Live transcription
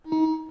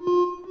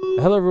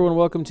Hello, everyone.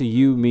 Welcome to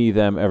You, Me,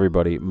 Them,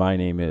 Everybody. My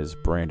name is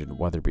Brandon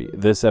Weatherby.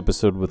 This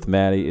episode with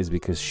Maddie is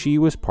because she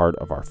was part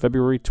of our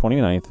February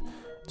 29th,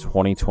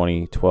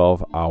 2020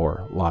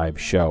 12-hour live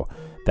show.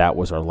 That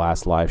was our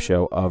last live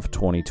show of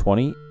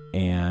 2020,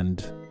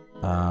 and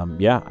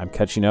I'm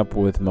catching up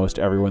with most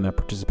everyone that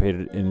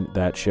participated in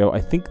that show.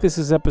 I think this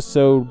is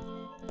episode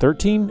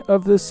 13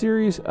 of this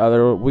series.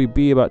 There will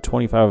be about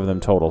 25 of them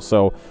total,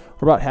 so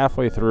we're about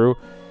halfway through,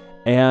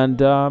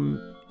 and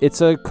it's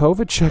a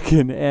COVID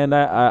check-in, and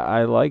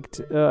I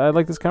liked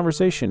this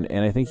conversation,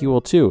 and I think you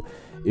will too.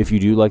 If you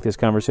do like this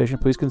conversation,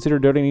 please consider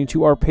donating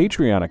to our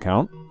Patreon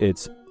account.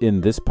 It's in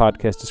this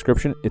podcast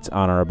description. It's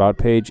on our About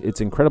page. It's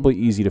incredibly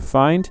easy to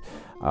find.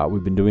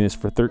 We've been doing this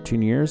for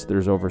 13 years.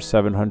 There's over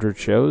 700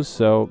 shows,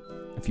 so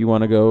if you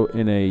want to go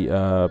in a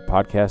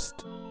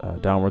podcast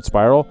downward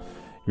spiral,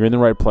 you're in the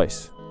right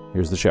place.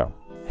 Here's the show.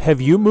 Have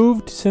you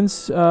moved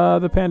since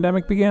the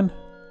pandemic began?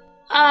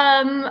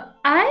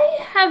 I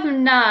have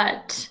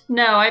not.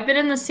 No, I've been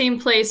in the same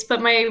place,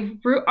 but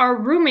our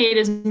roommate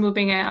is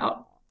moving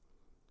out.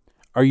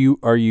 Are you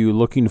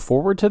looking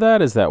forward to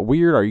that? Is that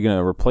weird? Are you going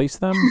to replace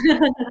them?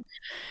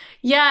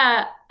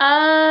 Yeah.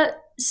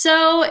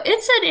 So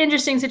it's an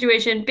interesting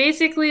situation.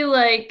 Basically,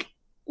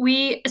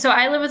 so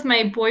I live with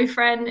my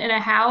boyfriend in a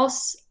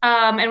house,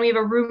 and we have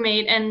a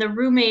roommate, and the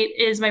roommate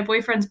is my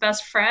boyfriend's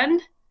best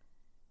friend.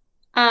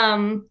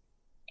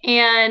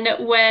 And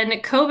when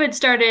COVID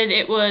started,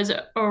 it was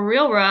a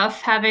real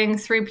rough having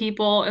three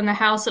people in the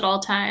house at all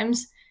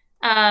times.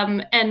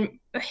 And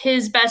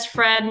his best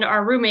friend,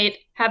 our roommate,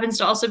 happens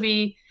to also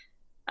be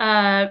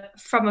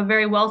from a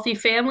very wealthy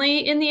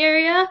family in the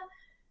area.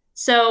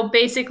 So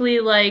basically,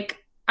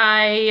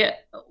 I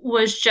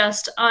was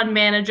just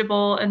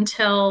unmanageable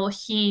until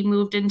he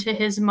moved into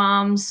his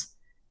mom's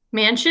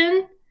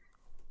mansion.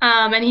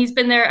 And he's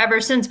been there ever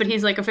since, but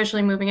he's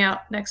officially moving out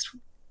in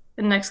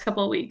the next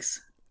couple of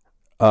weeks.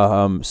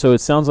 So it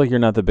sounds like you're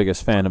not the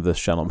biggest fan of this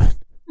gentleman.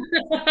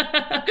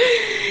 I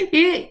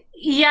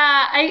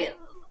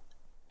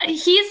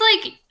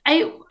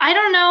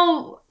don't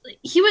know.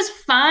 He was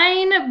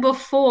fine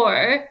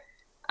before,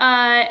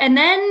 and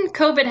then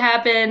COVID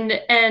happened,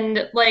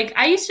 and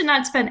I used to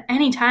not spend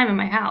any time in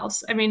my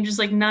house. I mean, just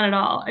none at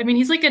all. I mean,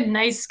 he's a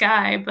nice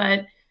guy,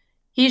 but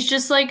he's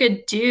just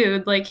a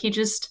dude. He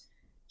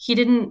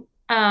didn't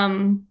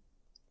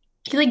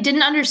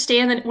didn't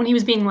understand that when he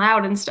was being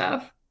loud and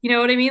stuff. You know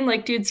what I mean?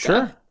 Dude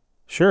stuff.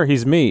 Sure,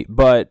 he's me.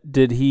 But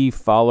did he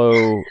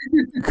follow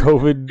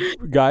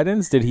COVID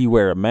guidance? Did he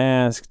wear a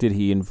mask? Did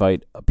he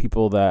invite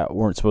people that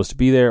weren't supposed to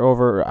be there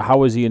over? How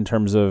was he in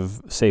terms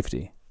of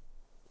safety?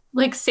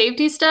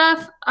 Safety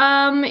stuff.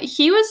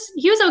 He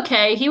was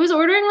okay. He was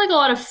ordering a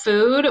lot of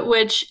food,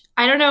 which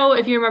I don't know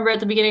if you remember at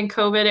the beginning of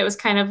COVID, it was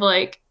kind of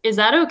is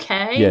that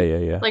okay?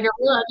 Yeah. Are we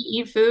allowed to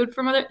eat food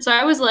from other? So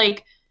I was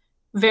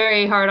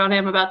very hard on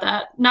him about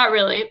that. Not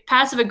really.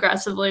 Passive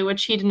aggressively,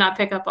 which he did not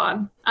pick up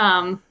on.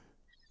 I'm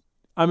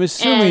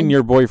assuming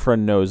your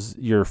boyfriend knows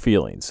your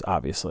feelings,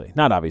 obviously.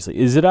 Not obviously.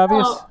 Is it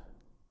obvious?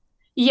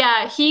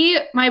 Yeah,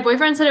 my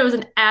boyfriend said it was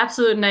an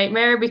absolute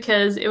nightmare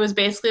because it was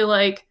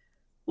basically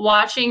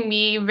watching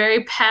me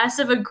very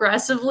passive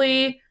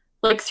aggressively,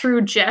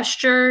 through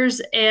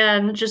gestures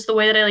and just the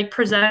way that I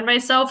presented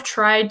myself,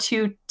 try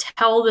to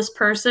tell this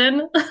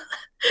person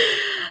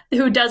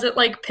who doesn't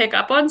pick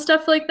up on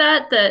stuff like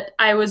that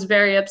I was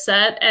very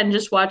upset, and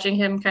just watching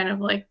him kind of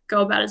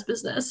go about his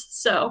business.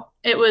 So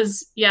it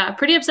was,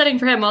 pretty upsetting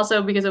for him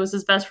also because it was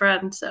his best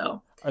friend.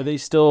 So are they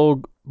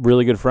still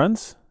really good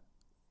friends?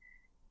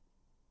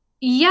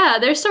 Yeah,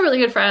 they're still really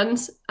good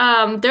friends.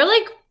 They're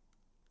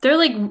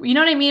you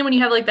know what I mean? When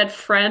you have that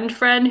friend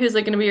who's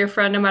going to be your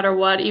friend no matter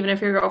what, even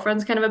if your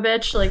girlfriend's kind of a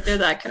bitch, they're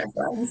that kind of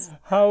friends.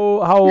 How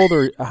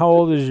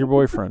old is your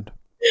boyfriend?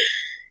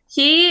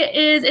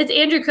 It's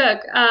Andrew Cook.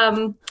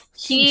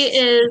 He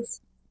is,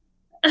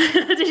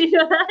 did you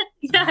know that?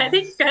 Yeah, I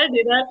think you kind of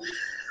knew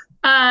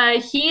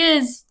that. He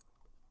is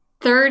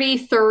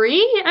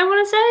 33, I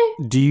want to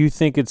say. Do you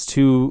think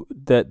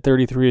that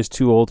 33 is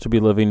too old to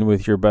be living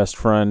with your best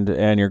friend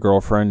and your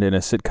girlfriend in a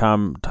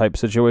sitcom type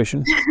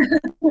situation?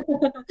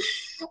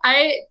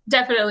 I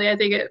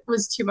think it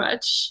was too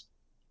much.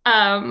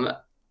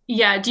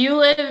 Yeah, you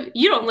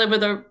don't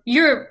live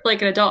you're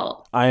an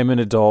adult. I am an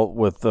adult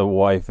with a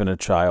wife and a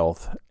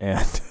child,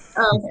 and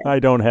okay. I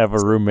don't have a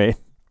roommate.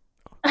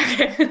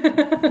 Okay.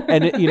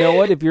 And you know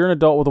what? If you're an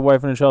adult with a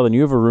wife and a child and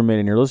you have a roommate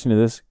and you're listening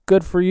to this,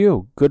 good for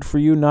you. Good for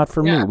you, not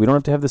for me. We don't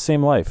have to have the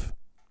same life.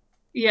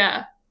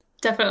 Yeah,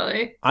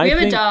 definitely. We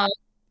have a dog,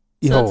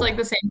 so it's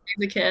the same thing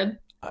as a kid.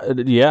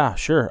 Yeah,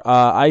 sure.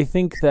 I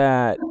think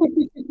that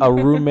a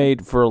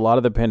roommate for a lot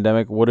of the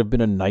pandemic would have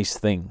been a nice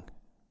thing.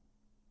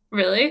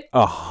 Really?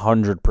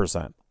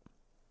 100%.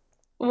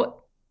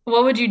 What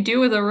would you do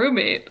with a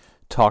roommate?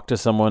 Talk to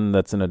someone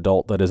that's an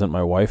adult that isn't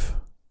my wife.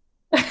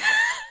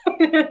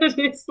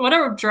 What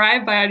a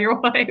drive-by on your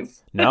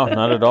wife. No,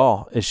 not at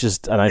all. It's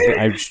just, and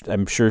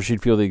I'm sure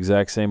she'd feel the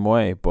exact same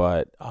way.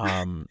 But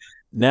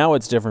now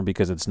it's different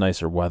because it's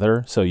nicer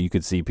weather, so you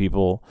could see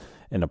people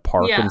in a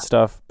park and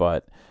stuff.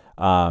 But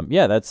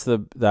Yeah,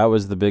 that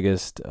was the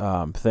biggest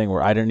thing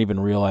where I didn't even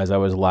realize I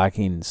was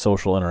lacking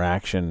social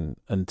interaction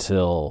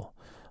until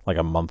like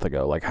a month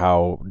ago, like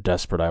how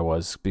desperate I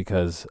was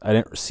because I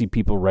didn't see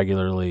people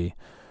regularly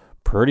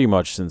pretty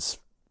much since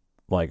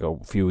like a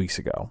few weeks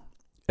ago.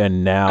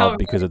 And now Oh,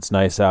 because it's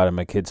nice out and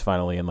my kid's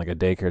finally in like a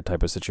daycare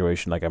type of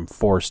situation, like I'm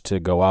forced to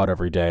go out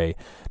every day,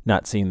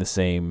 not seeing the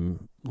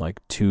same like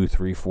 2,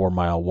 3, 4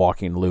 mile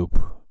walking loop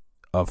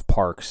of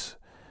parks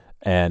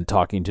and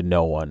talking to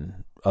no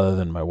one other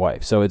than my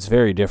wife. So it's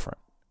very different.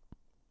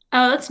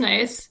 oh, that's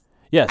nice.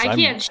 Yes, I I'm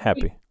can't.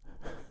 happy.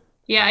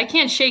 Yeah, I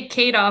can't shake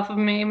Kate off of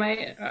me,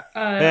 my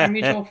our Yeah,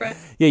 mutual friend.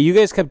 you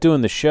guys kept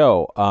doing the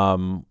show.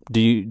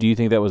 Do you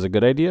think that was a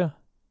good idea?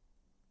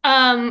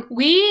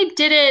 We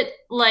did it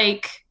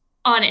like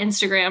on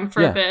Instagram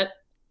for a Yeah.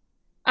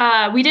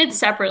 bit. We did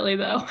separately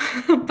though,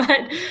 but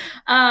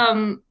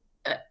um,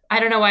 I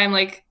don't know why I'm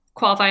like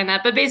qualifying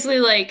that, but basically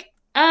like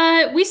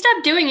we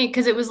stopped doing it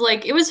because it was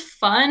like it was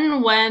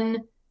fun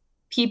when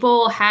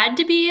people had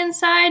to be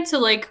inside, so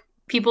like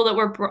people that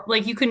were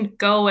like you couldn't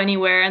go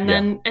anywhere, and Yeah.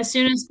 then as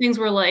soon as things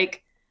were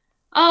like,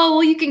 oh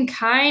well, you can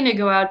kind of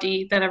go out to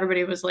eat, then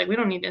everybody was like, we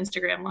don't need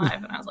Instagram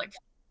Live, and I was like,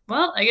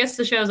 well, I guess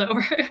the show's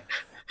over.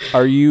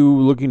 Are you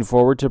looking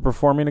forward to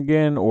performing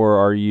again, or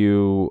are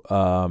you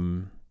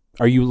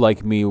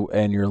like me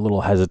and you're a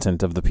little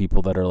hesitant of the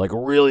people that are like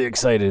really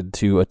excited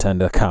to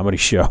attend a comedy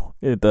show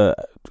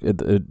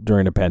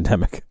during a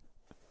pandemic?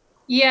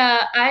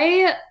 Yeah,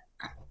 I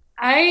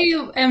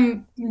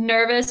am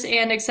nervous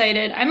and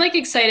excited. I'm like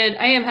excited.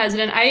 I am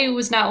hesitant. I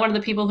was not one of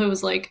the people who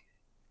was like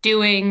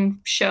doing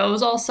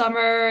shows all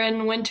summer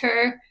and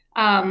winter.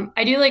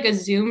 I do like a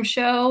Zoom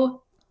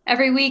show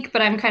every week,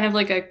 but I'm kind of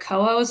like a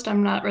co-host.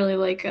 I'm not really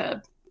like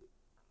a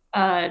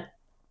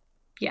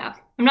yeah.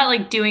 I'm not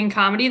like doing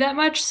comedy that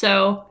much,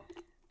 so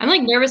I'm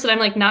like nervous that I'm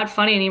like not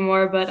funny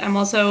anymore, but I'm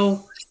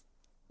also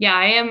yeah,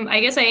 I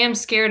guess I am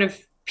scared of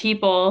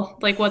people,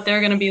 like what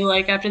they're gonna be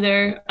like after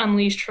they're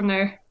unleashed from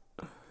their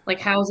like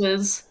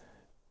houses.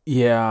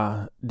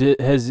 Yeah.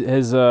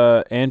 Has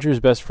Andrew's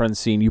best friend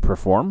seen you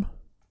perform?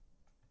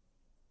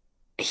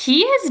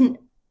 He has,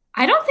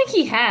 I don't think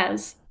he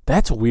has.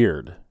 That's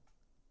weird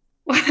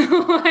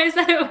Why is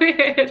that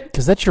weird?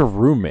 because that's your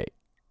roommate.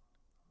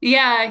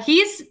 Yeah,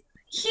 he's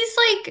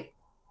like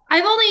I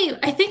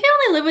think I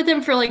only lived with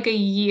him for like a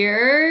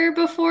year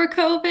before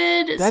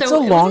COVID. That's a So it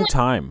wasn't long like,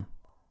 time.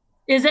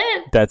 is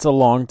it? That's a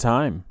long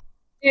time.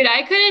 Dude,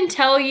 I couldn't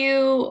tell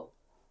you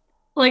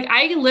like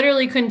I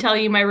literally couldn't tell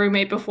you my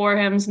roommate before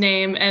him's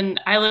name and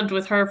I lived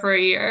with her for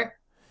a year.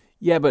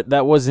 Yeah, but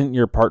that wasn't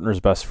your partner's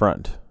best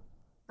friend.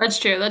 That's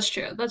true. That's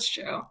true. That's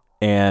true.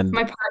 And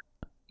My part,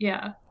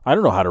 yeah. I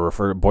don't know how to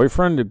refer to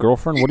boyfriend,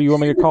 girlfriend. What do you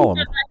want me to call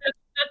him?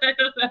 I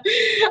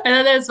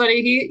thought that's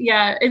funny.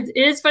 Yeah, it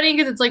is funny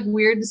because it's like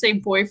weird to say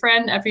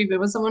boyfriend after you've been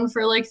with someone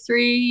for like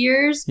 3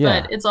 years, but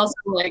Yeah. it's also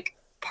like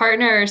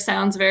partner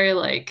sounds very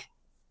like,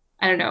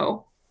 I don't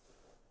know,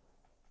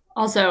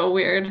 also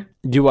weird.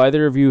 Do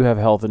either of you have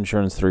health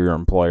insurance through your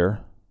employer?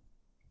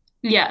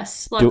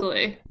 Yes, Do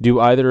luckily. do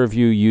either of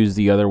you use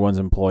the other one's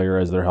employer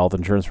as their health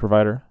insurance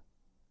provider?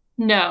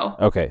 No.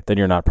 Okay, then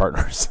you're not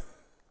partners.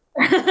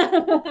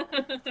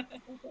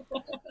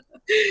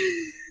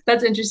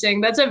 That's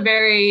interesting. That's a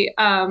very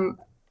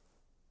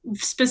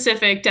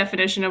specific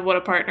definition of what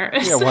a partner Yeah,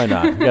 is. why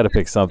not? You got to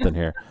pick something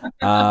here.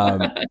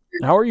 Um,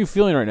 how are you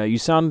feeling right now? You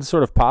sound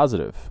sort of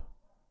positive.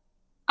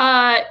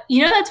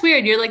 That's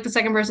weird. You're like the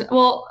second person.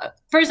 Well,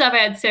 first off, I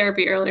had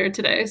therapy earlier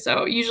today,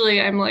 so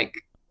usually I'm like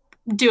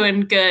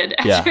doing good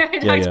Yeah, after I yeah, talk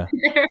to yeah.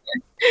 my therapist.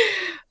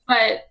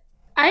 But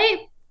I'm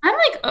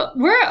like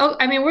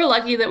I mean we're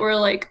lucky that we're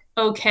like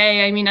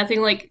okay. I mean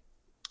nothing like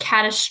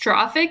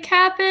catastrophic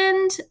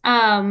happened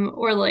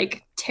or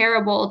like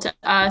terrible to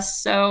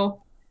us.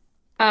 So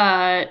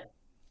uh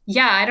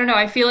yeah, I don't know.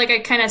 I feel like I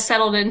kind of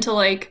settled into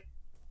like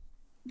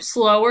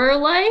slower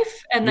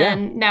life and Yeah.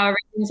 then now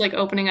everything's like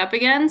opening up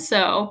again.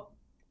 So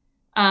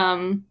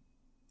um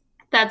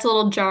that's a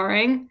little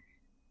jarring.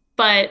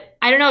 But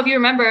I don't know if you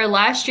remember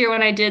last year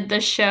when I did the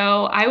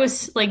show, I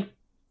was like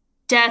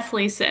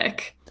deathly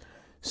sick.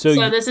 So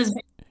So this is you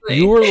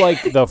basically, were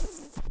like the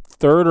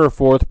third or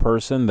fourth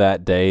person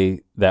that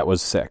day that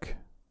was sick,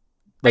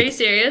 are you like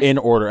serious? in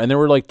order, and there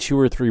were like two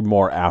or three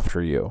more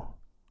after you.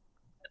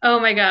 Oh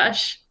my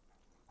gosh.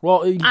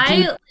 Well,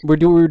 I we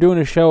were doing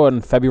a show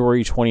on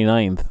February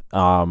 29th.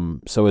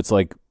 So it's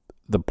like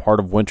the part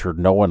of winter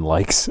no one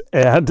likes,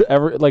 and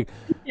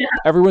yeah.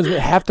 everyone's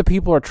half the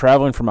people are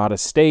traveling from out of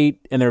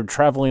state, and they're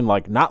traveling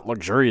like not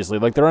luxuriously,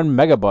 like they're on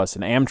Megabus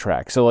and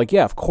Amtrak. So like,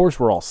 yeah, of course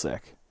we're all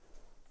sick.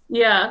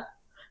 Yeah.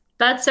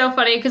 That's so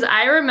funny because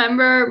I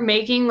remember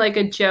making like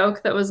a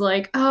joke that was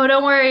like, "Oh,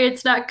 don't worry,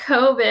 it's not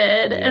COVID."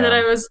 And then Yeah.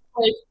 I was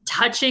like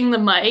touching the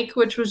mic,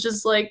 which was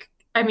just like,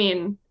 I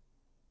mean,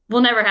 will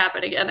never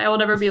happen again. I will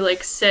never be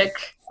like sick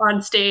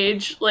on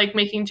stage, like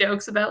making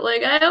jokes about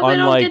like, I hope I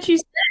don't get Unlike you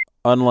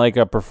sick.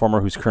 a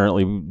performer who's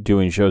currently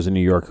doing shows in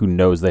New York who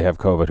knows they have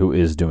COVID, who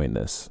is doing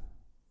this.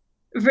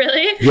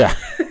 Really? Yeah.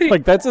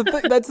 Like that's the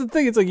thing. That's the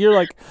thing. It's like you're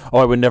like, oh,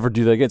 I would never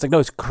do that again. It's like no,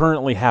 it's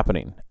currently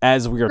happening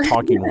as we are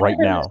talking right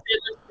now.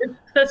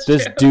 That's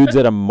This true. dude's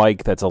at a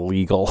mic that's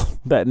illegal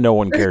that no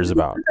one cares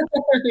about.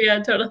 Yeah,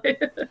 totally.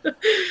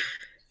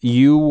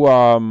 You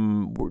we're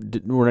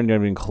not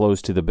even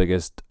close to the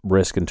biggest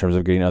risk in terms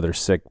of getting others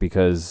sick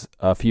because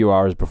a few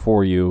hours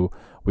before you,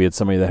 we had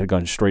somebody that had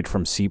gone straight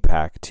from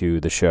CPAC to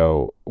the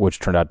show, which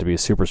turned out to be a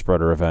super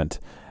spreader event.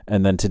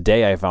 And then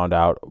today I found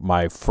out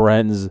my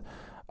friend's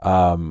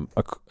friend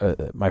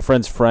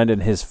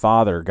and his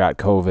father got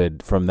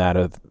COVID from that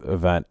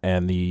event,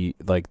 and the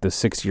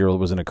 6-year-old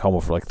was in a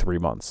coma for like 3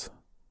 months.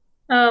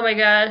 Oh my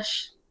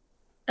gosh.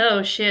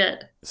 Oh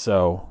shit.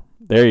 So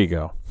there you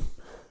go.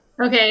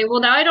 Okay, well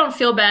now I don't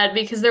feel bad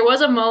because there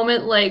was a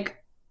moment like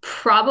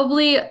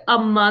probably a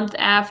month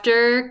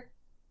after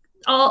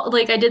all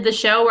like I did the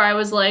show where I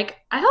was like,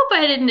 I hope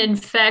I didn't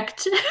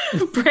infect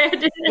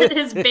Brandon and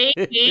his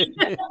baby.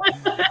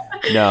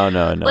 No,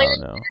 no, Like no,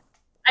 no.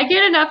 I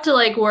get enough to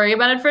like worry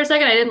about it for a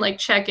second. I didn't like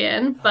check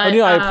in, Oh, but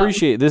I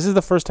appreciate it. This is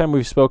the first time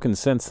we've spoken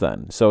since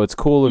then, so it's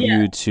cool of yeah.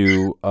 you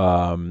to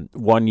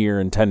 1 year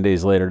and 10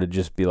 days later to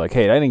just be like,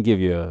 "Hey, I didn't give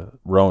you a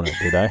Rona,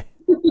 did I?"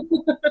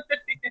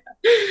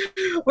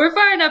 We're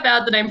far enough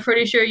out that I'm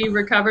pretty sure you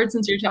recovered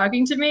since you're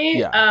talking to me.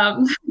 Yeah,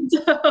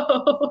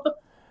 So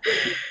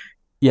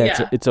yeah.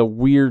 yeah. It's a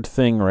weird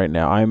thing right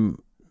now.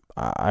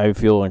 I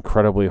feel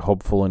incredibly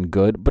hopeful and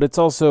good, but it's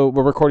also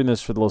we're recording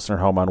this for the listener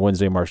home on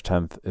Wednesday, March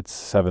 10th. It's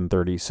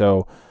 7:30,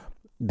 so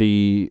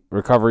the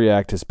Recovery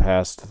Act has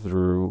passed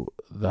through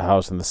the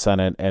House and the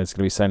Senate, and it's going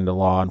to be signed into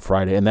law on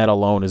Friday. And that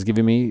alone is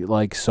giving me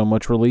like so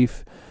much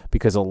relief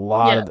because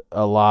Yeah,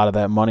 a lot of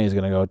that money is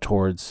going to go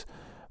towards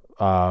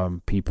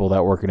people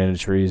that work in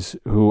industries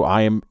who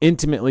I am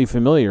intimately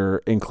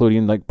familiar,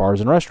 including like bars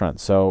and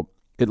restaurants. So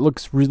it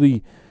looks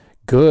really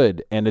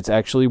good, and it's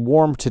actually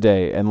warm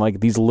today. And like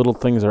these little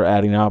things are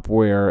adding up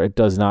where it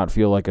does not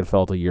feel like it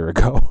felt a year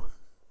ago.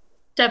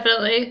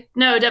 definitely.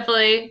 No,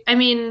 definitely. I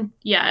mean,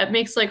 yeah, it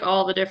makes like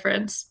all the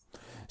difference.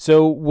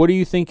 So what do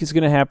you think is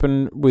going to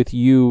happen with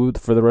you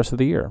for the rest of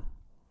the year?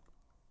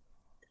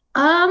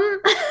 Um,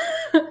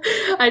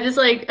 I just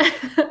like,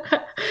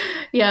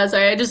 yeah,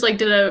 sorry, I just like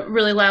did a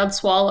really loud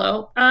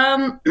swallow.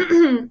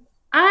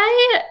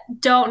 I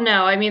don't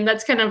know. I mean,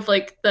 that's kind of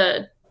like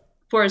the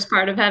worst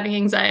part of having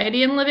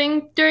anxiety and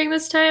living during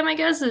this time, I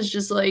guess, is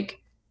just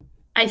like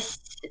I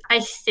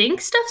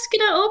think stuff's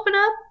gonna open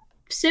up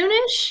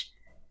soonish,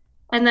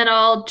 and then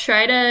I'll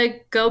try to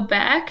go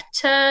back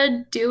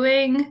to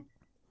doing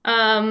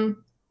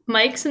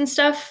mics and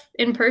stuff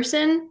in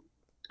person.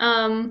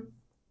 Um,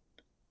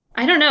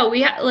 I don't know.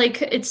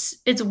 Like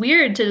it's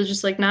weird to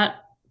just like not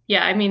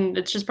yeah, I mean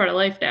it's just part of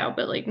life now,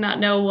 but like not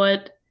know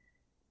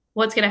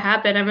what's gonna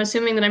happen. I'm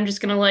assuming that I'm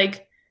just gonna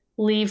like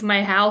leave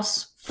my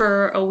house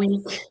for a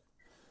week,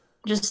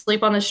 just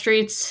sleep on the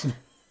streets.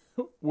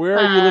 Where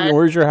are you Uh living?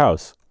 Where's your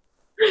house?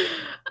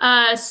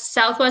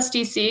 Southwest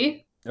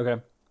DC.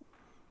 Okay.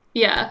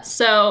 Yeah,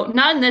 so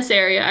not in this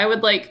area. I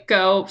would like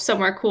go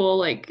somewhere cool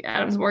like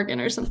Adams Morgan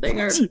or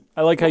something or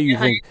I like how you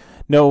think.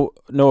 No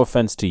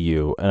offense to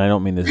you, and I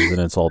don't mean this as an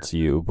insult to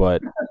you,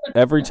 but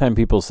every time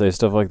people say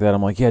stuff like that,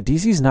 I'm like, yeah,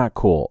 DC's not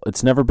cool.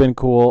 It's never been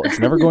cool. It's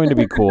never going to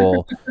be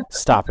cool.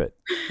 Stop it.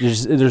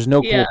 There's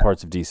no yeah, cool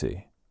parts of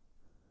DC.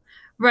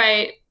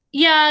 right.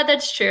 Yeah,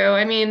 that's true.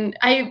 I mean,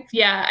 I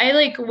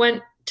like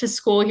went to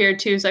school here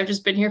too, so I've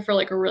just been here for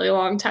like a really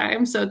long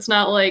time. So it's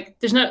not like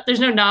there's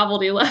no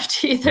novelty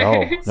left either.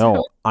 No, So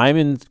no. I'm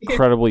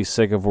incredibly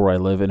sick of where I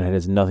live, and it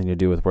has nothing to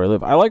do with where I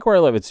live. I like where I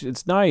live.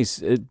 It's nice,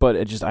 but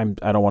it just I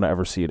don't want to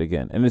ever see it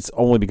again, and it's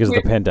only because of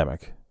the where,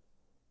 pandemic.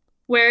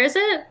 where is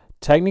it?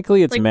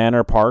 Technically, it's Like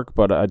Manor Park,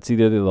 but it's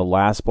either the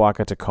last block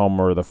of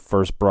Tacoma or the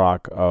first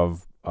block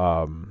of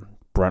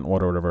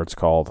Brentwood or whatever it's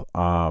called.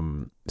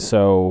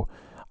 So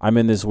I'm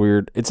in this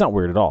weird. It's not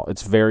weird at all.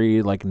 It's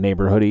very like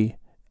neighborhoody,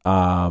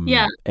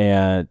 yeah,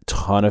 and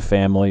ton of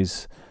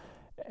families,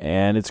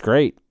 and it's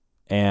great.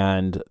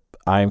 And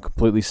I'm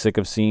completely sick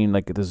of seeing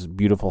like this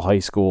beautiful high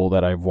school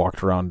that I've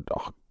walked around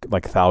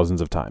like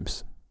thousands of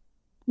times.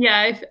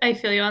 yeah, I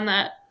feel you on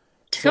that.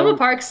 Tacoma So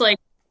Park's like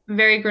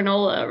very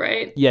granola,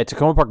 right? yeah,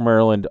 Tacoma Park,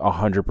 Maryland,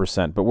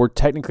 100%. But we're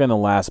technically on the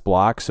last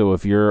block, so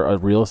if you're a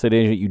real estate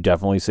agent, you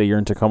definitely say you're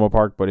in Tacoma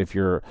Park. But if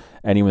you're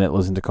anyone that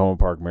lives in Tacoma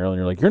Park, Maryland,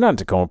 you're like, you're not in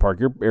Tacoma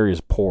Park. Your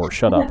area's poor.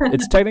 Shut up.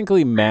 It's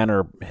technically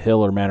Manor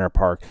Hill or Manor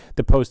Park.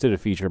 They posted a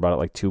feature about it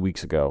like 2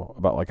 weeks ago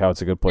about like how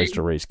it's a good place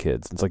to raise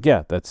kids. It's like,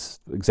 yeah, that's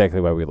exactly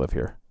why we live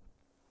here.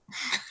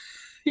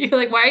 You're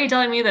like, why are you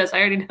telling me this? I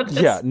already know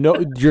Yeah, this. no,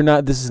 you're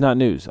not. This is not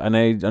news, and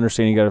I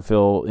understand you got to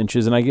fill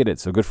inches, and I get it.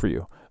 So good for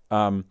you.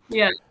 Um,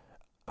 Yeah.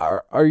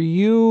 are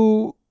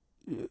you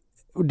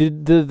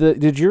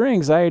did your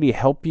anxiety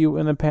help you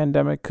in the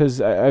pandemic? Because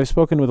I've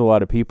spoken with a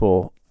lot of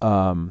people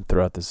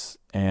throughout this,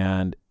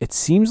 and it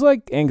seems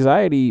like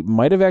anxiety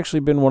might have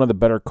actually been one of the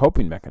better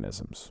coping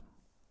mechanisms.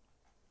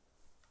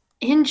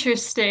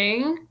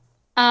 Interesting.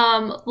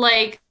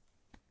 Like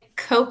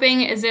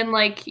coping as in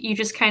like you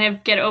just kind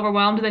of get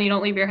overwhelmed and then you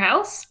don't leave your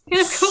house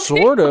kind of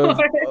coping? Sort of.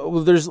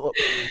 Well,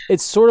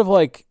 it's sort of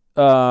like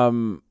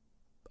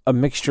a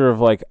mixture of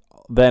like,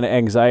 then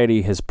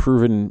anxiety has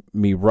proven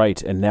me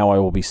right, and now I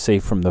will be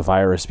safe from the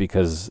virus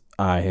because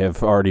I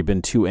have already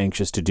been too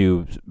anxious to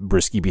do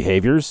risky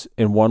behaviors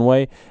in one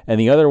way. And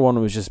the other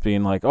one was just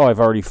being like, oh, I've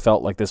already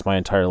felt like this my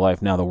entire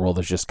life. Now the world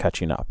is just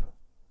catching up.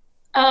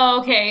 Oh,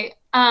 okay.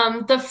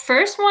 The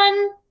first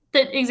one,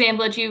 the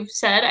example that you've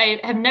said, I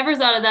have never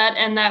thought of that,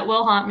 and that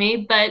will haunt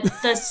me. But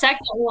the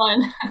second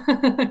one,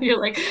 you're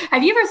like,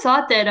 have you ever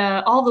thought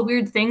that all the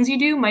weird things you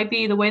do might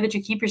be the way that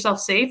you keep yourself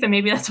safe, and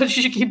maybe that's what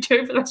you should keep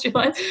doing for the rest of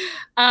your life?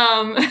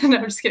 No,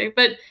 I'm just kidding.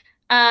 But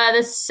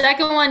the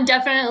second one,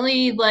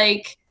 definitely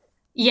like,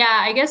 yeah,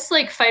 I guess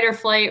like fight or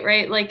flight,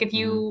 right? Like if Mhm.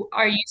 you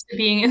are used to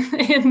being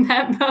in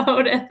that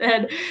mode and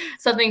then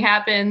something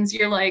happens,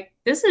 you're like,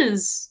 this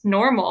is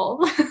normal.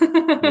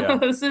 Yeah.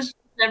 This is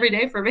every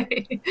day for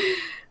me.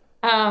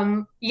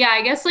 Yeah,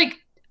 I guess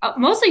like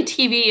mostly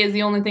TV is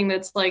the only thing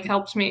that's like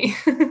helped me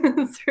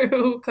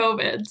through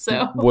COVID.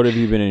 So, What have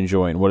you been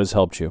enjoying? What has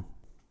helped you?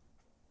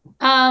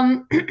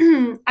 um,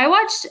 I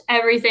watched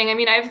everything. I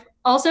mean, I've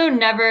also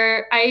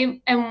never, I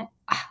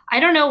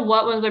don't know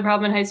what was my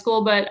problem in high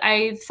school, but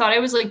I thought I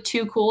was like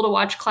too cool to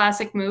watch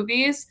classic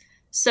movies.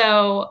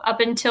 So up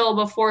until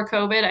before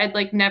COVID, I'd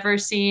like never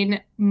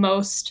seen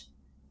most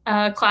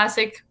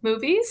classic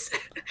movies.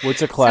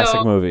 What's a classic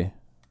So movie?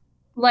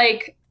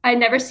 like I'd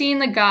never seen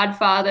The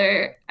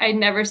Godfather. I'd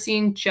never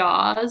seen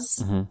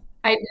Jaws. Hmm.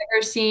 I'd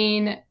never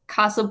seen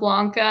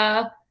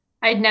Casablanca.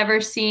 I'd never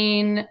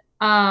seen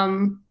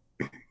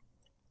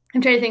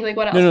I'm trying to think like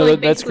what No, else, no, but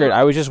like that's basically great.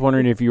 I was just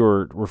wondering if you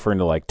were referring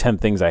to like 10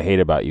 Things I Hate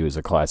About You as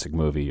a classic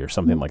movie or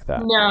something like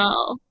that.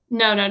 no,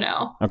 no, no,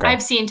 no. Okay.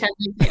 I've seen 10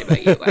 Things I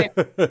Hate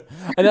About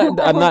You.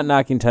 I'm not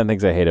knocking 10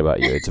 Things I Hate About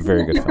You. It's a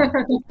very good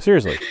film.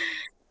 Seriously.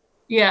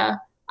 Yeah.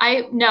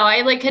 I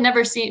like had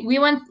never seen, we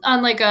went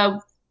on like a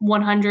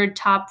 100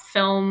 top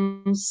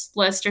films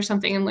list or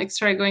something and like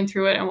started going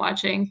through it and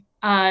watching.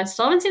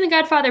 Still haven't seen The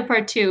Godfather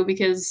Part 2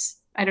 because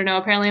I don't know,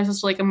 apparently I'm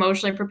supposed to like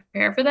emotionally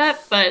prepare for that,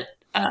 but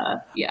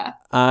yeah.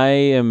 I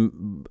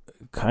am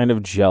kind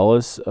of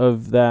jealous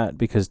of that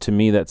because to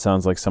me that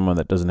sounds like someone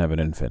that doesn't have an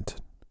infant.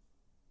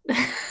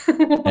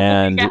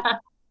 And Yeah.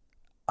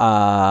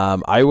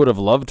 I would have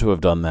loved to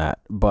have done that,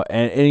 but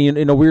and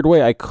in a weird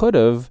way I could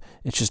have.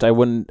 It's just I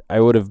wouldn't. I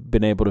would have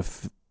been able to.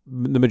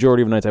 The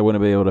majority of nights I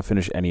wouldn't be able to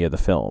finish any of the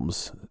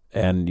films,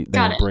 and then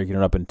Got you're it. breaking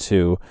it up in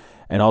two,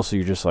 and also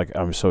you're just like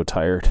I'm so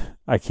tired.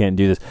 I can't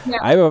do this. Yeah.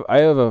 I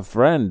have a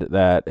friend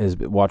that has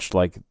watched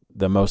like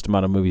the most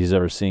amount of movies he's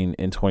ever seen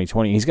in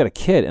 2020. He's got a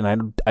kid,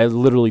 and I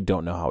literally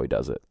don't know how he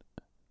does it.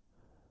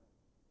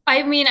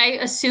 I mean, I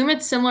assume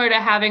it's similar to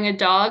having a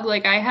dog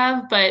like I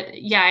have,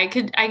 but yeah, I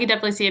could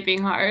definitely see it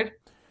being hard.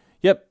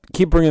 Yep,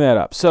 keep bringing that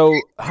up. So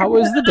how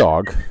is the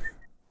dog?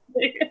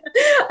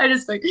 I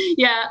just like,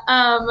 yeah.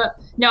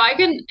 No, I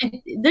can.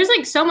 There's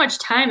like so much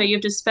time that you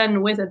have to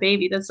spend with a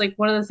baby. That's like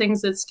one of the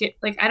things that's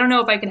like I don't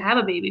know if I could have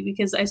a baby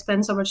because I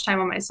spend so much time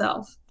on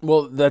myself.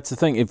 Well, that's the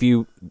thing. If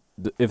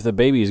the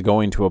baby is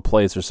going to a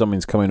place or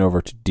something's coming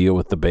over to deal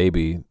with the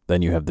baby,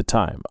 then you have the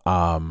time.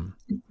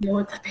 Deal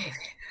with the baby.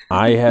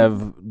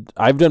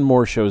 I've done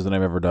more shows than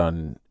I've ever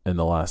done in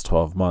the last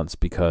 12 months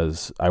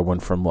because I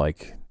went from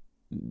like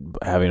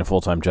having a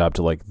full-time job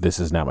to like this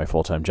is now my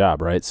full-time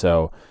job, right?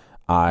 So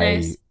I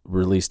Nice.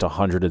 released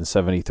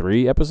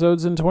 173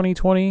 episodes in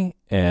 2020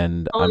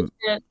 Holy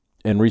shit.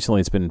 and recently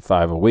it's been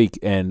 5 a week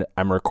and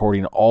I'm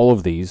recording all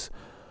of these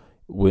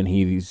when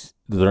he's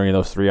during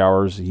those 3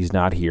 hours he's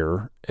not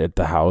here at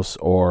the house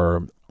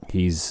or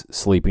he's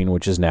sleeping,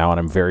 which is now, and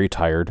I'm very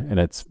tired and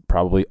it's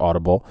probably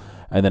audible,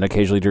 and then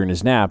occasionally during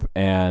his nap.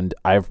 And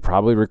I've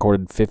probably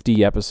recorded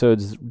 50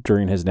 episodes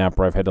during his nap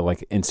where I've had to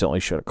like instantly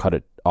cut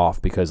it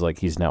off because like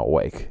he's now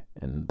awake,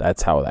 and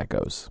that's how that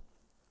goes.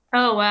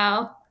 Oh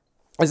wow.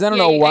 Is that an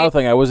Yeah. oh wow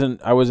thing? I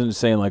wasn't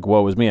saying like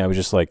woe was me. I was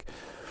just like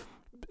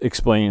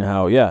explaining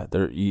how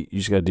you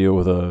just got to deal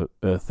with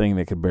a thing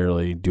that could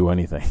barely do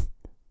anything,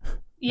 and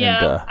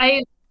Yeah.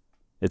 I.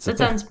 it's a That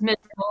thing. sounds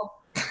miserable.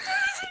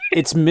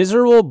 It's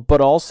miserable,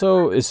 but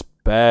also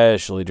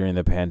especially during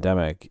the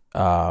pandemic,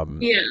 Yeah.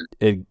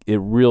 it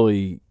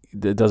really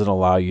it doesn't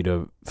allow you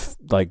to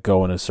like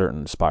go into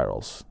certain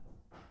spirals.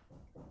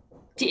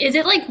 Is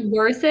it like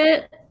worth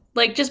it?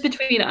 Like just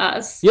between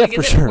us? Yeah, Like,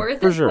 for is it sure, worth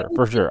for it? sure,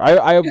 for sure.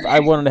 I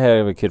wanted to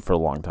have a kid for a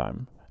long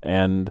time,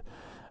 and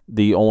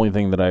the only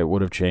thing that I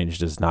would have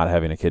changed is not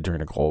having a kid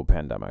during a global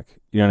pandemic.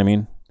 You know what I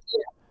mean?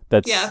 Yeah,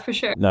 That's for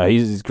sure. no,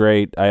 he's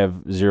great. I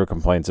have zero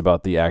complaints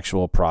about the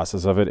actual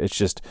process of it. It's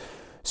just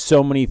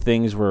so many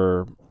things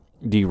were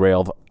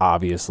derailed,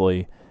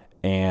 obviously,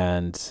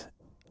 and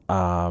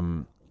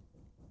um,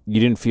 you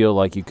didn't feel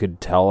like you could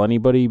tell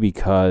anybody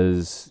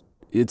because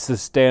it's the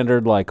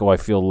standard like, oh, I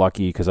feel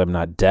lucky because I'm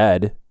not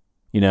dead,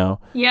 you know.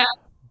 Yeah.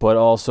 But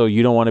also,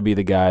 you don't want to be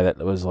the guy that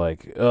was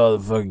like, oh,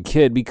 the fucking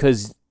kid,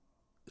 because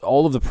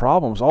all of the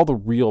problems, all the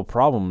real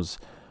problems,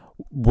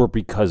 were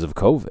because of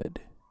COVID.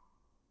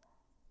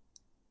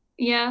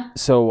 Yeah.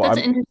 So That's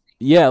I'm interesting.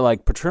 yeah,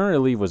 like paternity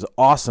leave was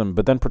awesome,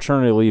 but then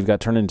paternity leave got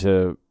turned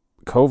into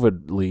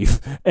COVID leave,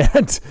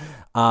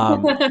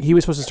 and he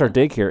was supposed to start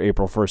daycare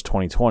April 1st,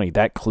 2020.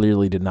 That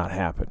clearly did not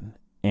happen,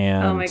 Oh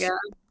my and God.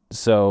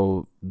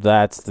 so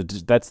that's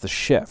the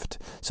shift.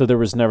 So there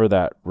was never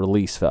that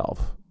release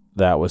valve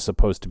that was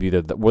supposed to be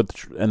there.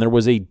 And there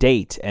was a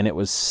date, and it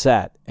was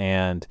set,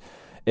 and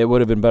it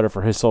would have been better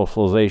for his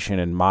socialization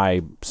and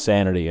my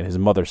sanity and his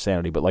mother's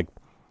sanity. But like,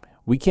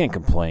 we can't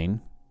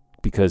complain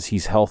because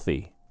he's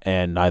healthy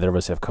and neither of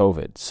us have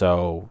COVID.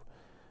 So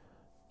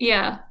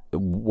Yeah.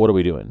 what are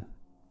we doing?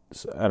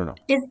 So, I don't know.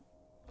 Is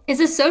is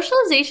the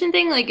socialization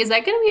thing like is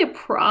that going to be a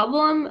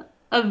problem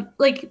of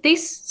like they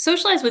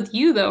socialize with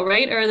you though,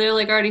 right? Or are there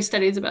like already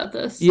studies about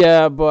this?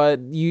 Yeah, but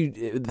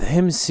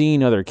him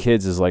seeing other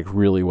kids is like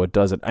really what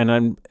does it.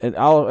 And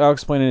I'll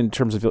explain it in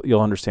terms of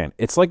you'll understand.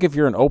 It's like if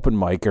you're an open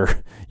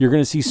micer, you're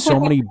going to see so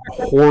many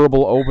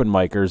horrible open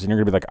micers, and you're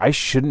going to be like, I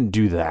shouldn't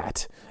do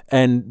that.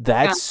 And Yeah.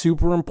 that's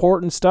super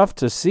important stuff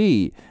to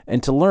see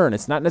and to learn.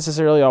 It's not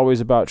necessarily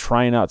always about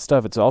trying out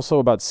stuff. It's also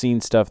about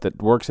seeing stuff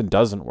that works and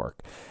doesn't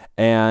work.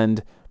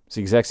 And it's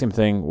the exact same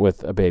thing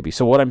with a baby.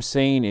 So what I'm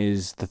saying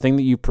is the thing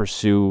that you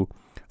pursue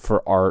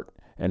for art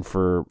and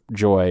for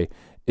joy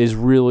is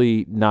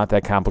really not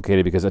that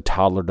complicated because a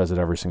toddler does it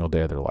every single day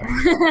of their life.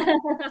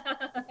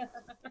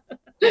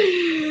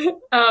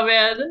 Oh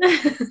man.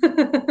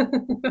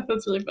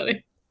 That's really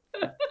funny.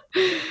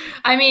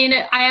 I mean,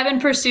 I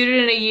haven't pursued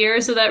it in a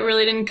year, so that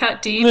really didn't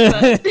cut deep,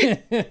 but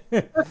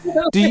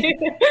do you,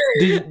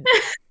 do you,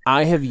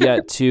 I have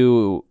yet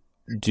to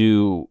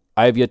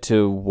I have yet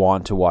to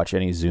want to watch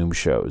any Zoom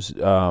shows.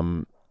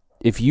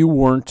 If you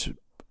weren't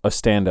a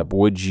stand-up,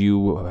 would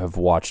you have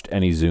watched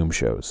any Zoom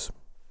shows?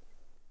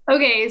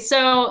 Okay,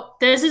 so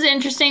this is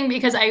interesting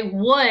because I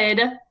would,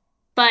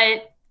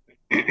 but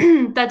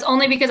that's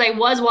only because I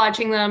was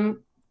watching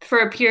them for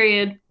a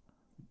period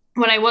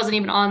when I wasn't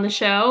even on the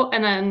show,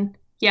 and then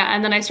yeah,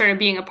 and then I started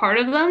being a part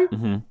of them.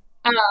 Mm-hmm.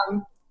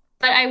 Um,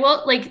 but I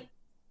will like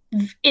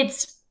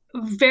it's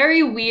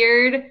very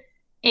weird,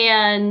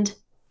 and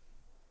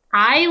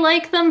I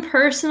like them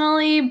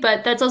personally,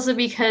 but that's also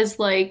because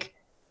like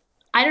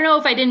I don't know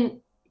if I didn't.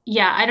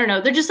 Yeah, I don't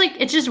know. They're just like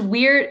it's just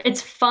weird.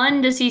 It's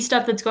fun to see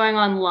stuff that's going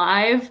on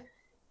live.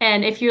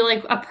 And if you're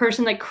like a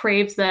person that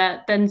craves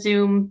that, then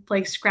Zoom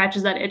like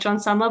scratches that itch on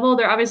some level.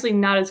 They're obviously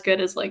not as good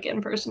as like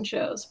in-person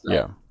shows,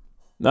 Yeah,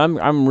 but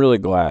I'm really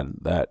glad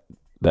that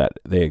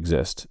they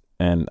exist,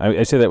 and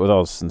I say that with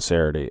all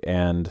sincerity.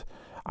 And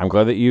I'm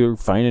glad that you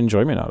find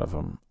enjoyment out of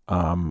them.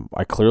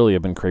 I clearly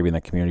have been craving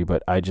that community,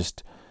 but I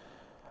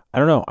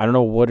don't know. I don't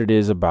know what it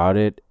is about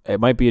it. It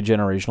might be a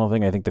generational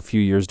thing. I think the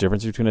few years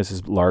difference between us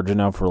is large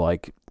enough for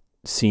like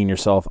seeing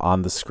yourself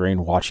on the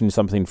screen watching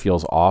something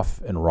feels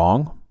off and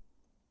wrong.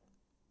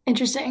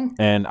 interesting.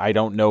 And I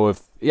don't know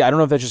if I don't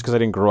know if that's just because I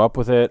didn't grow up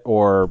with it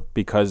or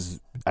because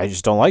I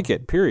just don't like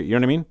it. Period. You know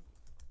what I mean?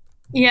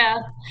 Yeah.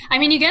 I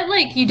mean, you get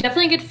like you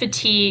definitely get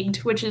fatigued,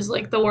 which is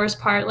like the worst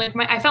part. Like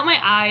my I felt my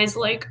eyes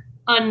like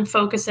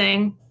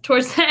unfocusing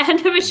towards the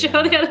end of a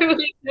show the Yeah. other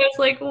week. I was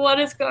like, what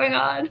is going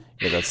on?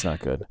 Yeah, that's not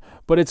good.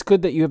 But it's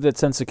good that you have that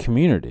sense of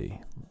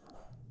community.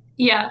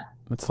 Yeah.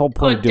 That's the whole Oh,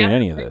 point of doing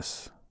any of definitely.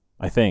 this,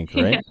 I think,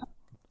 Yeah. right?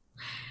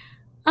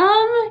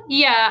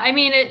 Yeah, I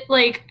mean it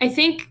like I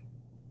think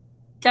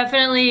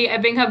definitely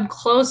I've become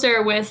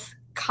closer with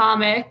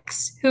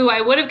comics who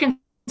I would have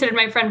considered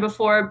my friend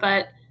before,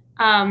 but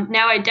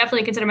now I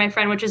definitely consider my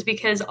friend, which is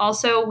because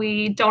also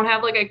we don't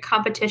have like a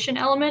competition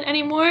element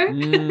anymore,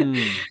 Mm.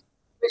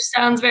 which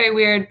sounds very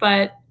weird,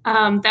 but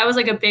that was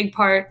like a big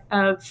part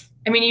of.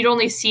 I mean, you'd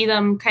only see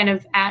them kind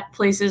of at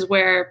places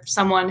where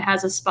someone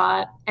has a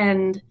spot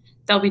and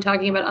they'll be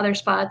talking about other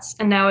spots,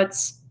 and now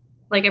it's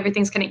like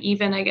everything's kind of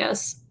even, I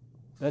guess.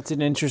 That's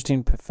an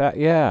interesting fact.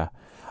 Yeah.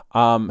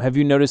 Have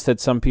you noticed that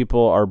some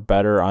people are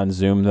better on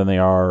Zoom than they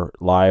are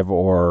live?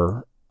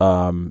 Or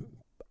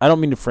I don't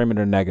mean to frame it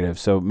in a negative.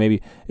 So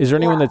maybe is there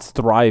anyone Yeah. that's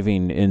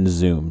thriving in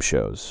Zoom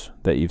shows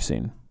that you've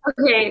seen?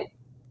 Okay,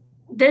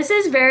 this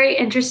is very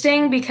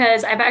interesting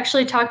because I've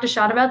actually talked to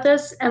Sean about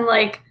this and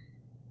like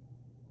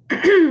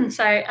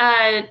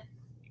sorry,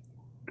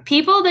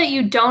 people that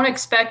you don't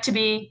expect to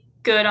be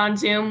good on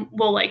Zoom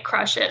will like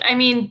crush it. I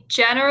mean,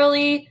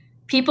 generally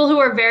people who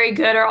are very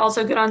good are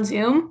also good on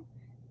Zoom.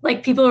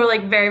 Like people who are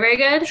like very, very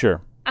good.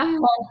 Sure. Uh,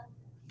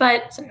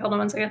 but sorry, hold on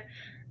one second.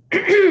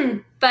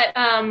 But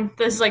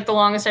this is like the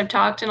longest I've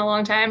talked in a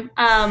long time.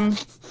 Not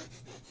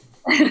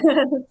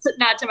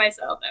to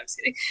myself, no, I'm just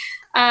kidding.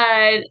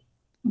 Uh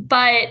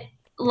but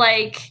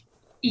like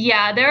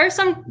yeah, there are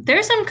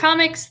some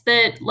comics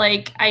that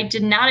like I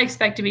did not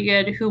expect to be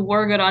good who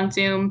were good on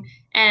Zoom,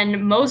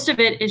 and most of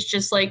it is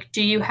just like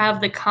do you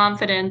have the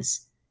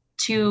confidence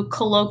to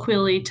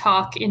colloquially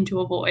talk into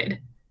a void?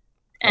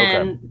 Okay.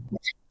 And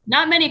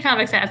not many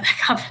comics have that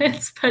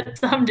confidence, but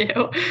some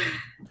do.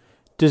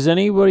 Does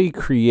anybody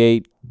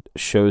create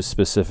show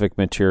specific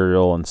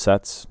material and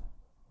sets?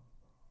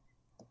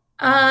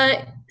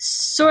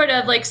 Sort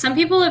of like some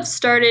people have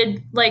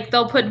started like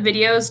they'll put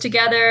videos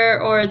together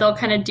or they'll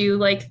kind of do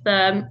like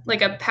a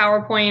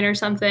PowerPoint or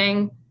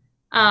something.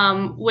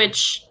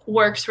 which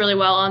works really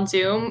well on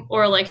Zoom,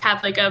 or like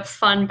have like a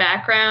fun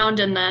background.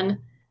 And then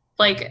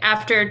like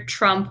after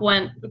Trump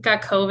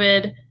got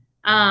COVID,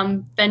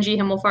 Benji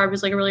Himmelfarb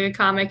is like a really good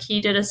comic.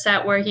 He did a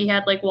set where he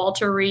had like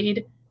Walter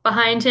Reed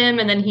behind him,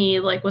 and then he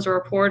like was a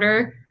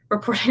reporter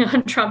reporting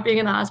on Trump being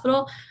in the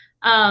hospital.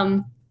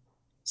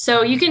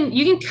 So you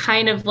can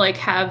kind of like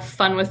have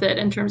fun with it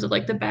in terms of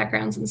like the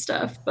backgrounds and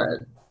stuff. But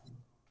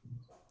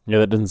Yeah,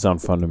 that doesn't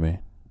sound fun to me.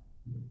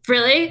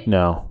 really,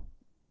 No.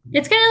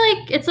 it's kind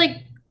of like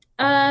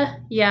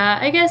yeah,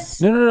 I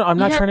guess. No. I'm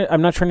not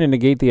trying to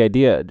negate the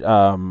idea.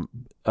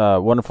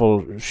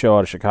 Wonderful show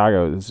out of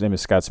Chicago. His name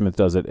is Scott Smith.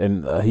 Does it,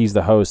 and he's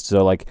the host.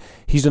 So like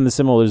he's doing the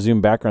similar Zoom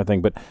background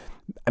thing, but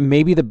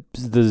maybe the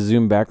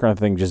Zoom background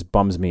thing just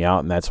bums me out,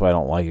 and that's why I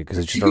don't like it, because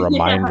it's just a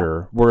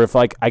reminder. Where if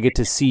like I get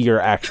to see your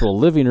actual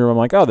living room, I'm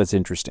like, oh, that's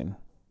interesting.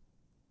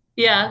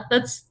 Yeah,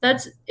 that's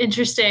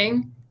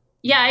interesting.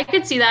 Yeah, I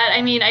could see that.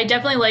 I mean, I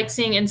definitely like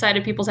seeing inside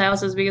of people's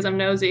houses because I'm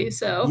nosy.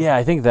 So Yeah,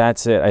 I think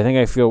that's it. I think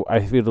I feel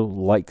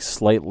like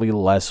slightly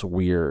less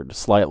weird,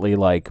 slightly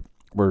like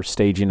we're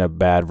staging a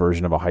bad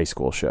version of a high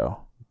school show.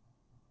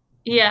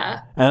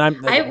 yeah, And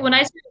I'm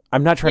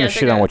not trying yeah, to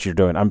shit on what you're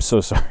doing. I'm so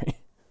sorry.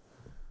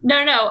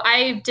 no,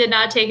 I did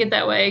not take it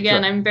that way.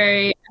 Again,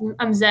 Sure.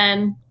 I'm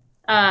zen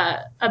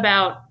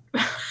about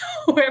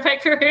where my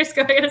career is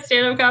going in a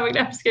stand-up comic. No,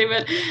 I'm just kidding,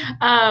 but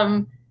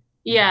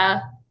yeah.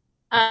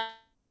 Uh,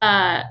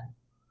 uh,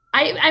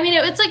 I mean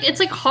it's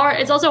like hard.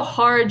 It's also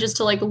hard just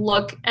to like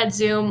look at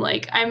Zoom.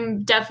 Like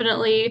I'm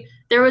definitely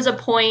there was a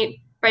point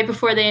right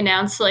before they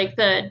announced like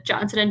the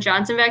Johnson &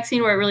 Johnson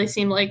vaccine where it really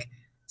seemed like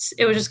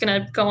it was just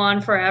gonna go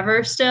on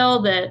forever.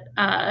 Still, that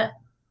I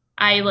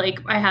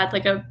had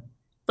like a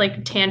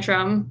like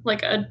tantrum,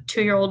 like a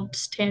 2-year-old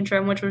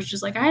tantrum, which was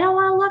just like, I don't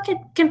want to look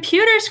at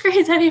computer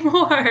screens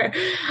anymore.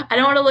 I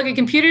don't want to look at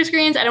computer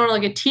screens. I don't want to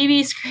look at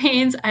TV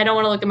screens. I don't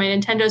want to look at my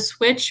Nintendo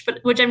Switch,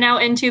 which I'm now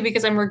into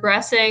because I'm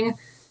regressing.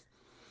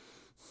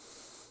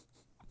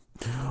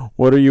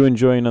 What are you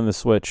enjoying on the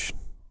Switch?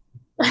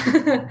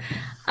 I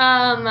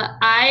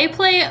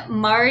play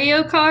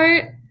Mario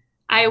Kart.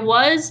 I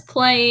was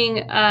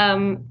playing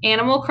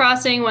Animal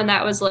Crossing when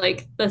that was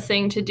like the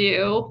thing to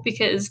do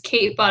because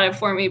Kate bought it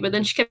for me, but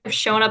then she kept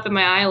showing up in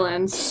my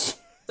islands.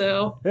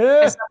 So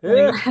I stopped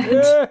playing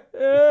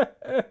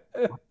that.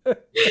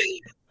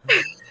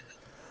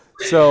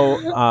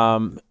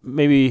 So,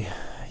 maybe,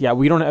 yeah,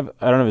 I don't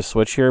have a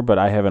Switch here, but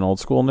I have an old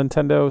school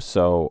Nintendo.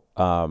 So,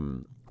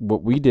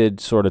 what we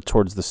did sort of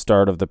towards the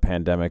start of the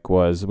pandemic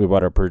was we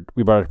bought a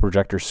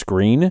projector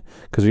screen,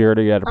 because we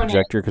already had a Oh, nice.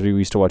 projector because we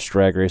used to watch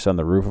Drag Race on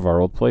the roof of our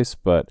old place,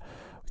 but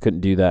we couldn't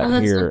do Oh, that that's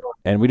so here, cool.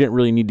 and we didn't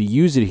really need to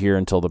use it here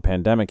until the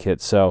pandemic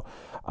hit. So,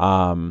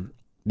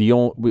 we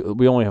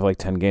only have like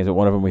 10 games, but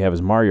one of them we have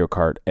is Mario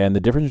Kart, and the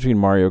difference between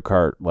Mario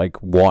Kart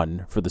like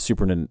 1 for the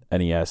Super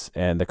NES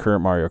and the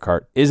current Mario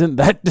Kart isn't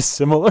that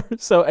dissimilar.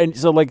 So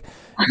like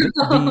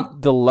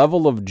the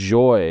level of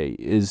joy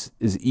is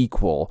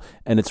equal,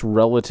 and it's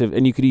relative,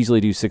 and you could easily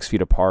do 6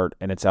 feet apart,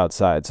 and it's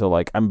outside. So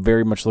like I'm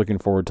very much looking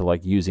forward to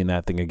like using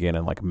that thing again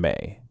in like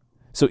May.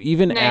 So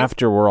even Nice.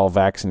 after we're all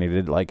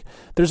vaccinated, like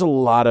there's a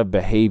lot of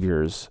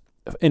behaviors,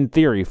 in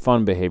theory,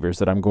 fun behaviors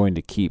that I'm going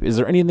to keep. Is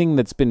there anything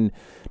that's been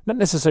not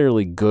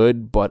necessarily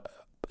good, but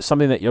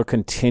something that you'll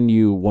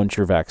continue once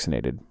you're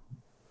vaccinated?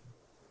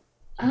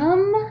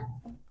 Um,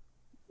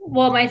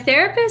 well, my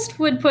therapist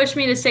would push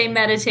me to say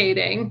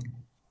meditating,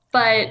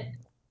 but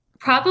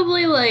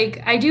probably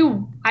like I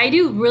do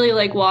really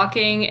like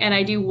walking and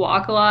I do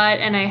walk a lot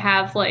and I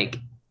have like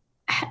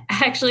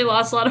actually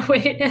lost a lot of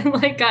weight and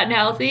like gotten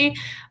healthy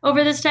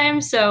over this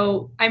time.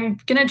 So I'm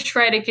gonna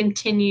try to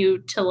continue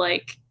to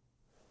like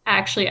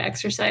actually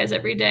exercise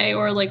every day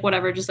or like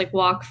whatever, just like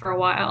walk for a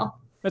while.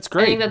 That's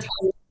I think great. that's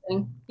probably the thing.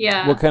 What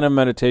Yeah. kind of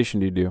meditation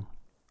do you do?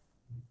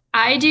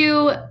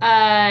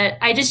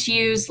 I just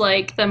use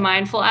like the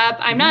Mindful app.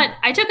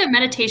 I took a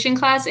meditation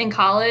class in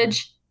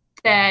college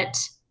that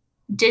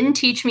didn't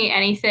teach me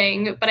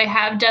anything, but I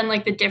have done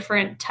like the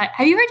different type.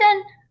 Have you ever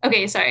done,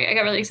 okay, sorry, I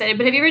got really excited,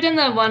 but have you ever done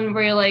the one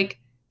where you're like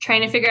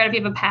trying to figure out if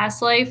you have a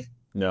past life? Have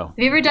No.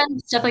 you ever done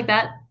stuff like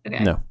that?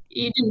 Okay. No.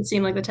 You didn't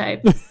seem like the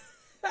type.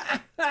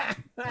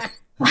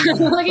 I'm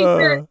looking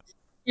for Uh,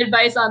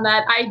 advice on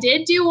that. I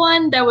did do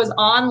one that was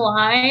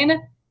online,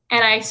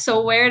 and I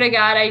swear to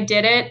God I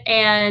did it.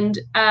 And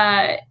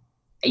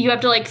you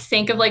have to like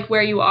think of like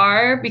where you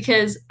are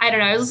because I don't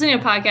know. I was listening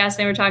to a podcast and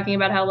they were talking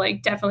about how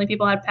like definitely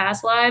people had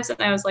past lives,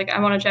 and I was like, I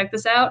want to check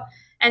this out.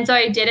 And so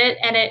I did it,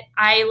 and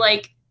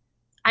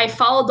I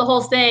followed the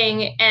whole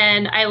thing,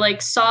 and I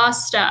like saw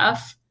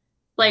stuff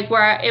like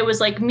where it was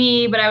like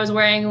me, but I was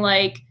wearing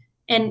like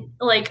an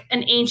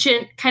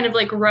ancient kind of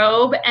like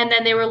robe, and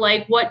then they were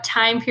like, what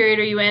time period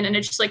are you in? And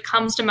it just like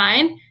comes to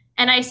mind,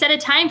 and I said a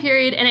time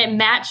period and it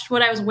matched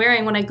what I was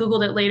wearing when I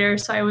googled it later.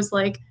 So I was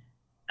like,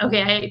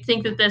 okay, I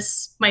think that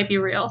this might be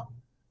real.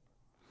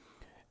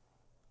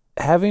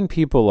 Having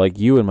people like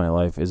you in my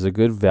life is a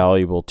good,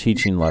 valuable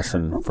teaching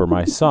lesson for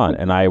my son,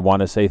 and I want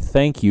to say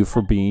thank you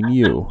for being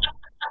you.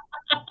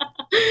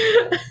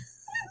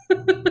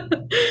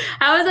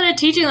 How How is that a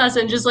teaching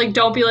lesson? Just like,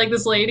 don't be like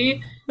this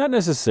lady. Not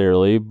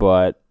necessarily,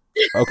 but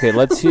okay,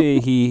 let's see.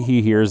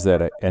 He hears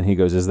that and he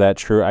goes, "Is that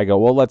true?" I go,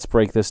 "Well, let's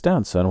break this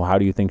down, son. How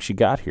do you think she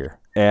got here?"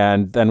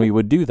 And then we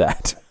would do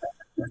that.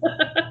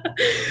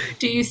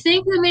 Do you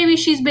think that maybe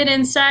she's been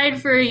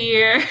inside for a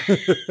year?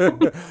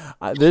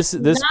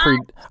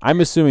 I'm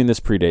assuming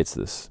this predates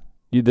this.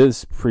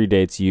 This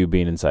predates you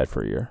being inside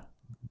for a year.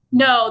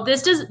 No,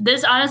 this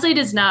honestly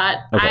does not.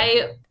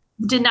 Okay. I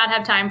did not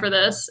have time for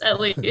this, at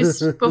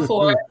least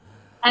before.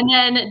 And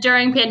then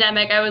during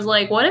pandemic, I was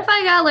like, what if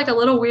I got like a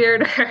little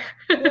weirder?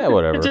 Yeah,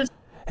 whatever. Just,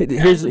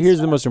 here's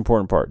the most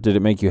important part. Did it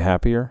make you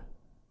happier?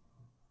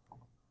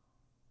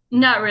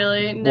 not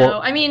really. No.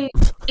 Well, I mean,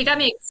 it got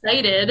me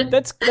excited.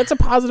 That's a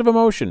positive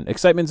emotion.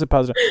 Excitement's a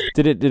positive.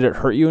 Did it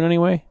hurt you in any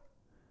way?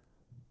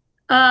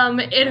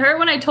 It hurt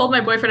when I told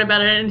my boyfriend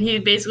about it, and he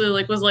basically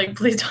like was like,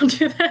 "Please don't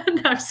do that."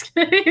 No, I'm just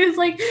kidding. He was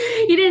like,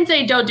 he didn't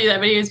say don't do that,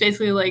 but he was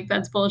basically like,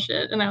 "That's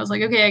bullshit." And I was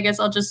like, "Okay, I guess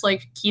I'll just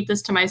like keep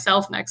this to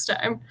myself next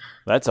time."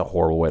 That's a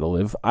horrible way to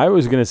live. I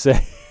was gonna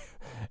say,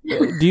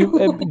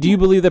 do you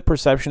believe that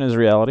perception is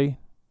reality?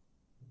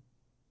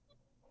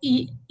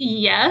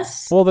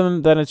 Yes. Well,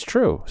 then it's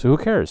true. So who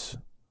cares?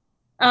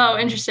 Oh,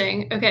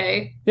 interesting.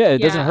 Okay. Yeah, it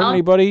doesn't hurt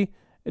anybody.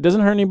 It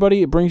doesn't hurt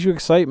anybody. It brings you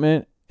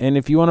excitement. And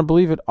if you want to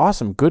believe it,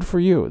 awesome. Good for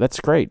you. That's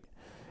great.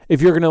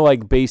 If you're going to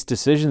like base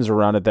decisions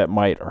around it that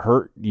might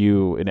hurt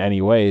you in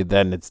any way,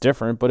 then it's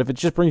different. But if it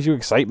just brings you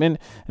excitement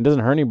and doesn't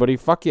hurt anybody,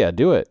 fuck yeah,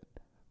 do it.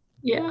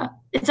 Yeah.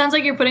 It sounds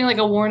like you're putting like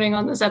a warning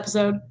on this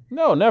episode.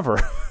 No, never.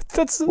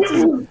 it's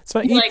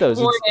my ethos.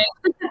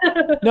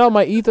 Like, no,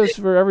 my ethos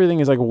for everything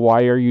is like,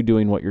 why are you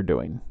doing what you're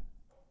doing?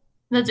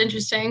 That's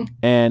interesting.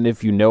 And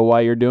if you know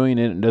why you're doing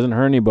it, it doesn't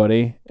hurt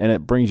anybody, and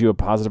it brings you a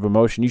positive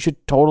emotion, you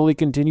should totally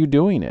continue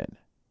doing it.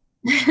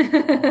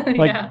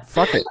 Like, yeah.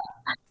 Fuck it.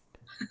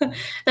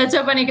 That's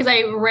so funny because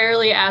I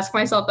rarely ask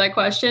myself that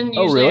question.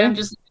 Usually really? I'm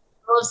just in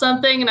the middle of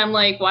something and I'm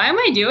like, why am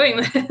I doing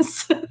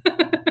this?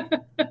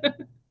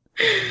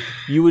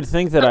 You would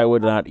think that I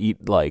would not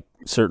eat like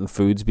certain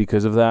foods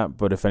because of that,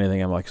 but if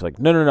anything, I'm like,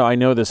 no, I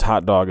know this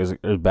hot dog is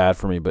bad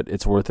for me, but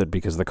it's worth it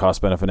because the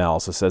cost-benefit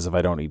analysis says if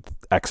I don't eat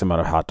X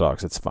amount of hot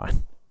dogs, it's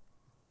fine.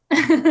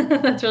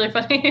 That's really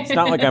funny. It's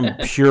not like I'm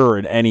pure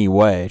in any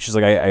way. It's just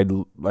like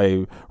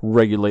I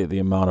regulate the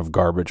amount of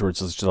garbage where it's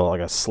just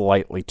like a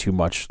slightly too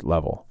much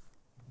level.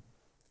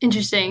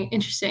 Interesting.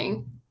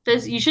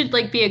 You should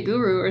like be a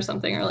guru or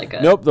something, or like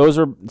a. Nope, those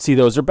are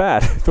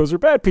bad. Those are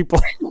bad people.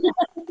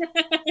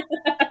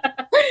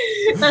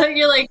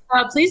 You're like,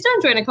 please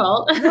don't join a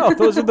cult. No,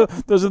 those are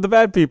the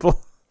bad people.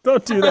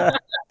 Don't do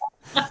that.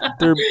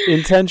 They're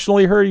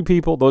intentionally hurting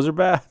people. Those are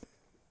bad.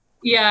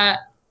 Yeah,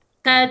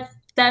 that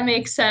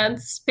makes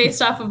sense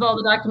based off of all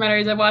the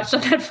documentaries I've watched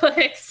on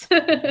Netflix.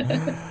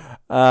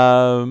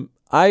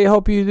 I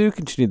hope you do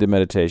continue the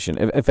meditation.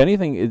 If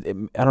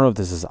anything, I don't know if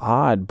this is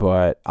odd,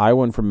 but I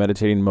went from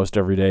meditating most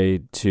every day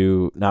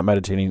to not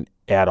meditating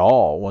at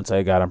all once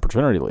I got on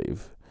paternity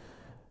leave.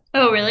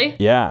 Oh, really?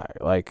 Yeah,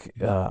 like,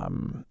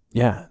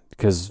 yeah,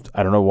 because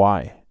I don't know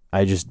why.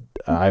 I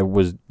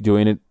was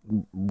doing it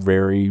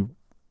very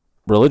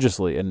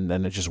religiously, and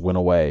then it just went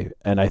away.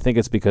 And I think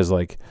it's because,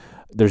 like,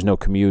 there's no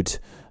commute,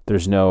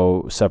 there's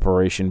no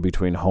separation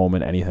between home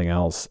and anything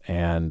else,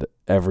 and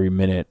every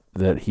minute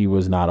that he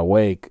was not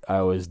awake,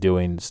 I was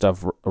doing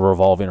stuff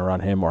revolving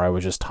around him, or I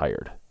was just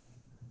tired.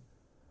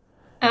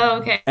 Oh,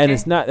 okay. And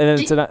it's not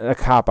a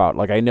cop out.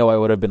 Like, I know I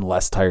would have been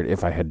less tired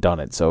if I had done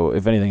it. So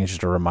if anything, it's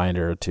just a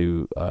reminder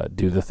to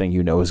do the thing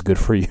you know is good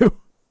for you.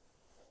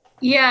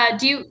 Yeah.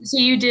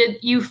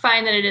 You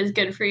find that it is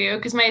good for you?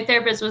 Because my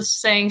therapist was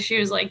saying, she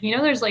was like,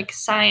 there's like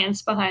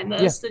science behind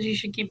this, that you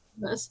should keep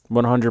this.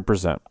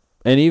 100%.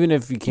 And even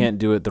if you can't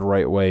do it the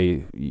right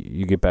way,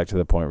 you get back to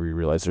the point where you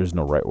realize there's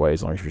no right way.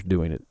 As long as you're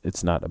doing it,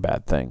 it's not a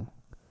bad thing.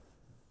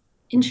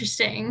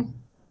 Interesting.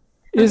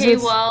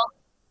 Well,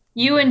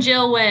 you and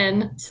Jill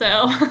win,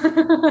 so.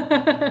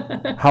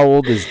 How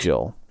old is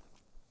Jill?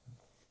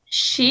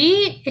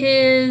 She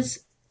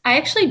is, I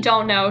actually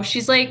don't know.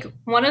 She's like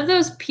one of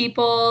those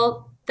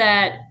people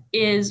that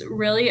is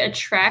really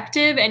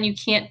attractive and you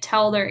can't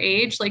tell their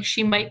age. Like,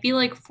 she might be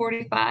like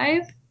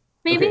 45,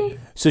 maybe. Okay.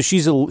 So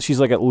she's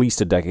like at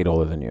least a decade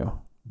older than you.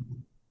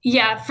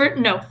 Yeah,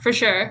 for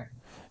sure.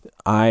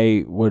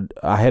 I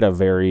had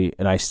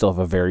and I still have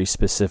a very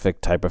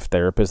specific type of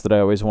therapist that I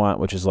always want,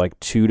 which is like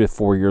 2 to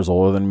 4 years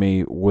older than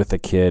me with a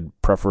kid,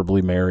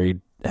 preferably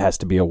married, has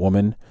to be a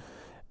woman.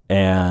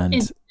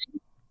 And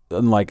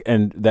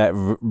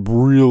that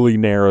really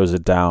narrows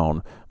it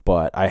down.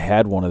 But I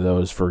had one of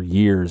those for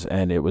years,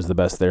 and it was the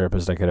best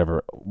therapist I could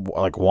ever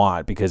like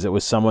want, because it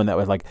was someone that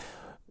was like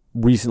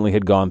recently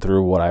had gone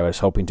through what I was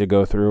hoping to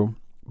go through,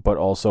 but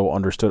also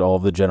understood all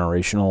of the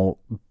generational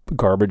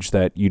garbage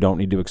that you don't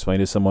need to explain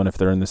to someone if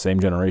they're in the same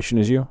generation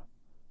as you.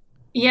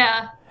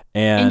 Yeah.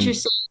 And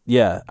interesting.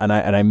 Yeah, and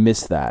I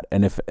miss that.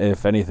 And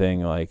if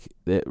anything, like,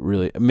 it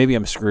really, maybe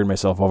I'm screwing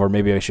myself over.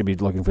 Maybe I should be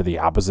looking for the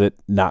opposite,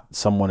 not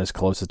someone as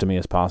closest to me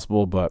as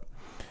possible. But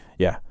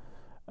yeah,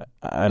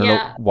 I don't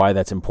know why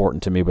that's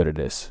important to me, but it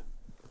is.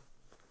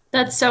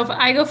 That's so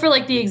I go for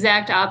like the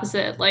exact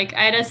opposite. Like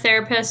I had a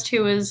therapist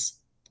who was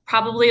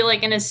probably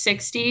like in his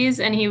 60s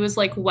and he was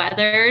like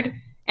weathered.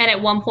 And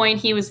at one point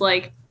he was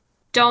like,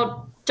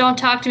 don't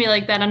talk to me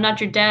like that. I'm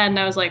not your dad. And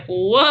I was like,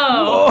 whoa,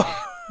 Whoa.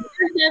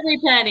 here's every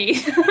penny.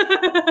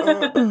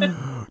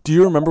 Do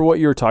you remember what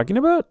you were talking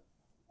about?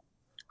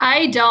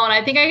 I don't.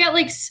 I think I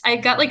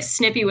got like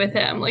snippy with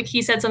him. Like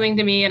he said something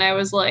to me and I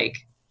was like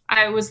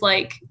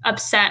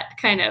upset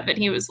kind of and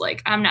he was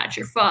like, I'm not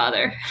your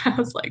father. I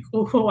was like,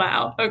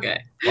 wow,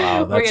 okay.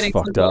 Wow, We're that's getting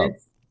fucked up.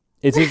 someplace.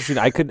 It's interesting.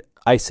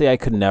 I say I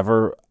could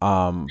never,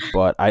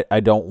 but I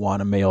don't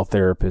want a male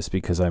therapist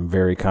because I'm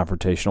very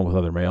confrontational with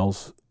other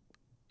males.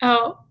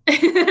 Oh,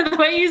 the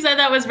way you said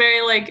that was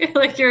very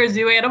like you're a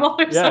zoo animal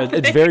or Yeah,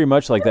 it's something. very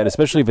much like that,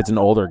 especially if it's an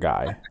older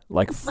guy.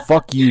 Like,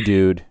 fuck you,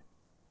 dude.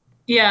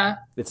 Yeah,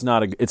 It's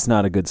not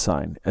a good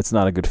sign. It's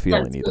not a good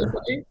feeling that's really either.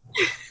 funny.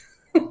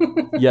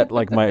 Yet,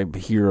 like my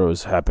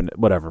heroes happen.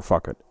 Whatever,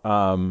 fuck it.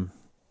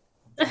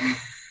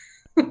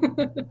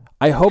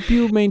 I hope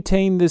you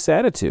maintain this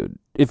attitude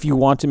if you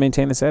want to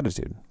maintain this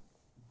attitude.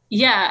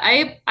 Yeah,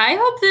 I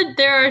hope that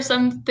there are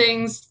some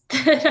things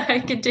that I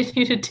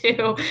continue to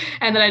do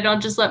and that I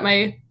don't just let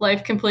my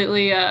life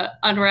completely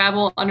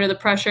unravel under the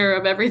pressure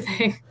of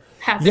everything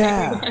happening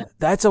Yeah, again.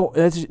 that's.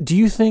 Do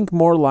you think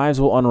more lives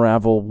will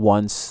unravel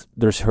once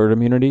there's herd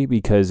immunity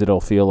because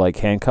it'll feel like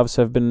handcuffs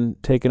have been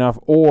taken off,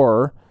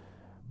 or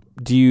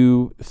do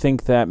you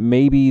think that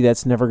maybe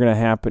that's never going to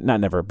happen?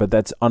 Not never, but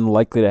that's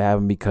unlikely to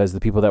happen because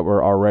the people that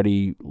were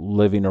already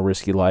living a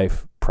risky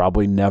life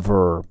probably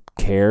never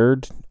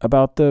cared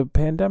about the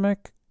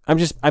pandemic.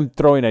 I'm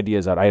throwing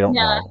ideas out. I don't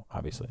Yeah, know,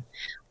 obviously.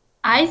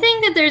 I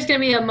think that there's going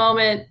to be a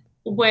moment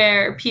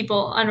where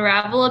people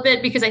unravel a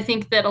bit because I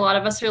think that a lot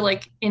of us are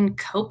like in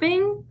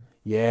coping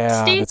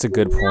Yeah, states that's a right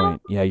good now.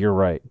 point. Yeah, you're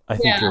right. I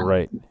think you're Yeah,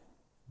 right.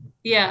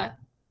 yeah.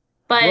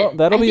 But Well,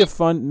 that'll I be a think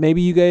fun.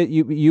 Maybe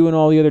you and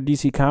all the other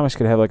DC comics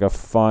could have like a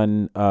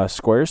fun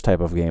squares type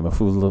of game of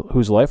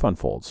whose life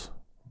unfolds.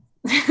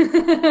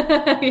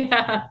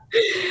 yeah.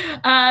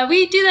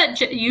 We do that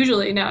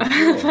usually now.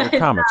 Yeah, you're but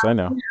comics. I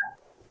know.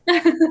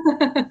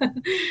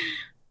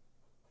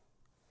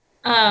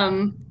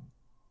 um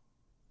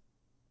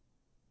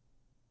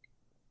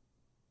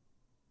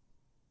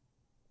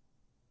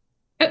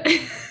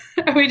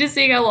are we just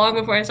seeing how long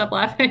before I stop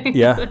laughing?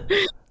 Yeah,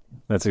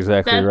 that's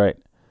exactly that right.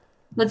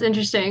 that's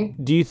interesting.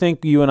 Do you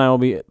think you and I will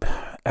be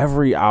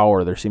every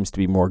hour? There seems to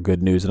be more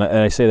good news, and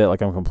I say that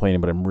like I'm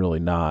complaining, but I'm really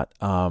not.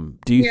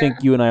 Do you think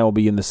Yeah. you and I will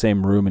be in the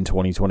same room in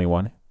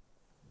 2021?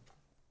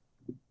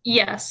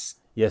 Yes.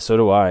 Yeah, so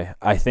do I.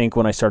 I think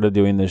when I started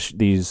doing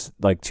these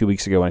like 2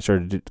 weeks ago, when I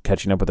started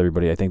catching up with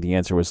everybody, I think the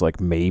answer was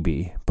like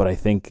maybe. But I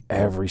think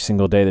every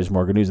single day there's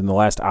more good news. In the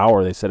last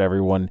hour, they said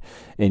everyone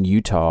in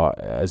Utah,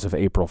 as of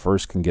April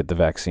 1st, can get the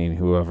vaccine.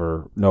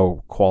 Whoever,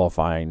 no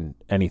qualifying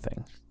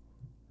anything.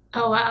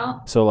 Oh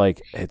wow. So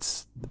like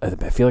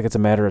I feel like it's a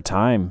matter of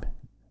time.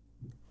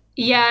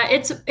 Yeah,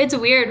 it's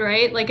weird,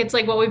 right? Like it's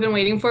like what we've been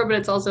waiting for, but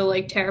it's also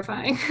like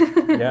terrifying.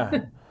 Yeah.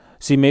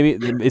 See, maybe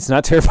it's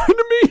not terrifying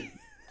to me.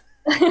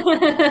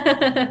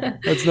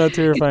 That's not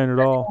terrifying at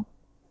all.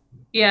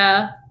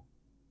 Yeah.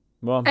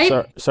 Well, I'm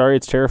I sorry,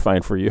 it's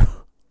terrifying for you.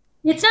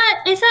 it's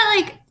not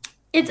like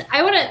it's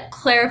I want to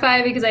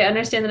clarify because I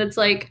understand that it's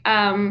like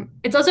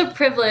it's also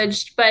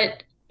privileged,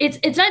 but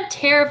it's not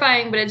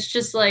terrifying, but it's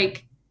just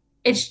like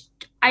it's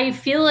I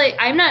feel like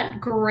I'm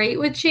not great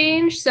with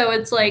change, so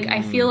it's like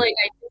I feel Mm. like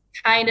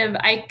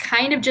I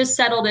kind of just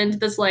settled into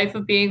this life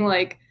of being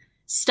like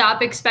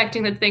stop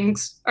expecting that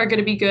things are going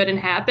to be good and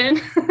happen.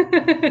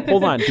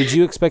 Hold on. Did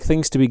you expect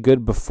things to be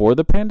good before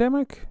the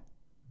pandemic?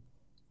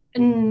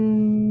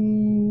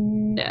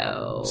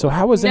 So No.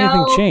 how has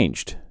anything No.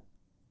 changed?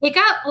 It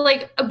got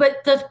like,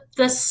 but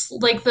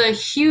the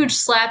huge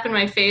slap in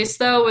my face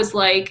though was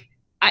like,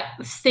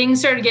 things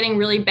started getting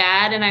really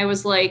bad, and I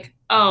was like,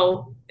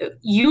 oh,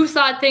 you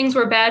thought things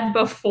were bad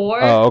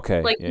before, Oh,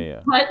 okay. like, Yeah,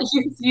 yeah. what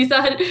you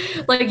thought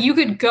like you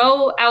could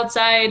go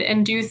outside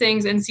and do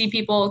things and see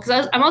people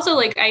because I'm also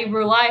like I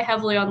rely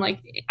heavily on like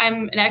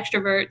I'm an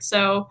extrovert,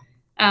 so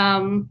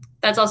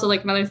that's also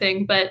like another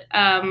thing, but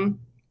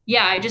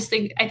yeah, I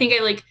think I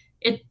like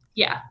it.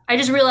 Yeah, I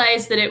just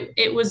realized that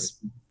it was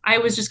I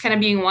was just kind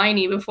of being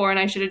whiny before, and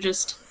I should have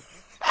just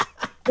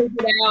figured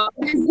it out.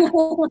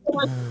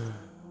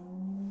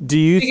 Do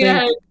you Figured out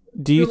how think to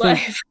do you do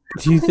think life.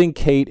 do you think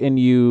Kate and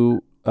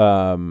you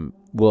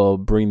will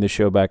bring the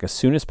show back as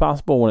soon as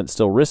possible when it's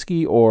still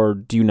risky, or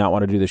do you not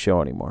want to do the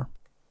show anymore?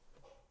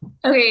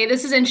 Okay,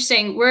 this is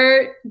interesting.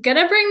 We're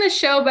gonna bring the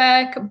show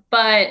back,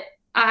 but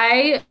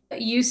I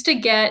used to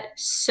get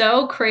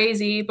so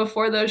crazy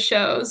before those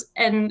shows,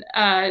 and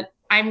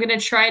I'm gonna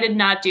try to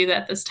not do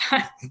that this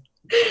time.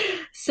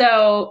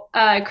 So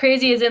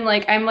crazy is in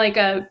like I'm like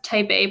a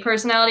type A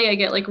personality. I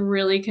get like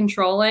really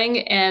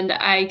controlling and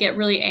I get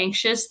really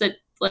anxious that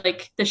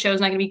like the show's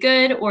not gonna be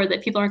good or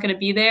that people aren't gonna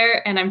be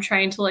there, and I'm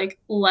trying to like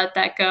let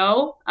that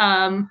go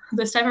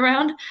this time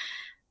around.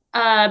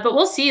 But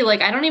we'll see.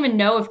 Like, I don't even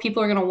know if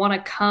people are gonna want to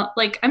come.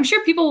 Like, I'm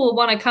sure people will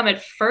want to come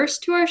at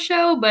first to our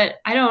show, but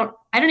I don't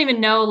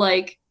even know.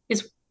 Like,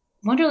 is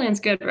Wonderland's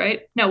good,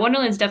 right? No,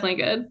 Wonderland's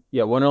definitely good.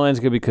 Yeah, Wonderland's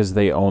good because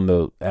they own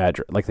the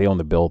address, like they own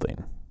the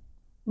building.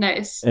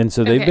 Nice. And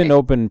so they've been Okay.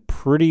 open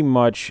pretty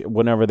much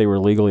whenever they were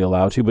legally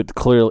allowed to, but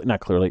clearly, not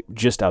clearly,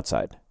 just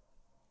outside.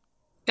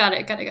 Got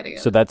it. Got it. Got it.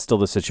 Got So it. that's still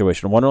the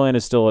situation. Wonderland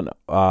is still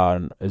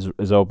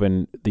is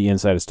open. The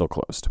inside is still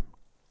closed.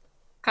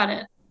 Got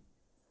it.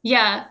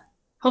 Yeah.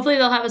 Hopefully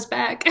they'll have us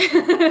back.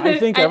 I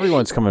think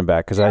everyone's coming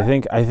back because I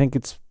think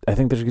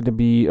there's going to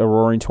be a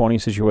Roaring 20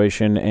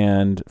 situation,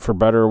 and for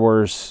better or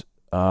worse,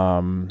 Oh,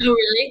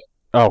 really?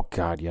 oh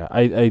god, yeah.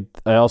 I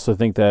also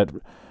think that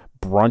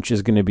brunch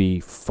is going to be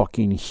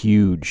fucking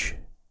huge,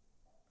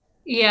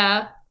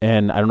 Yeah.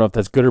 and I don't know if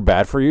that's good or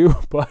bad for you,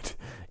 but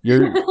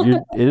you're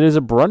it is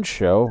a brunch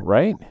show,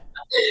 right?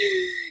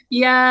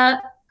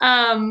 Yeah.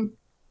 Um,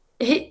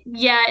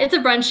 yeah, it's a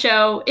brunch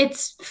show.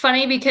 It's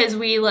funny because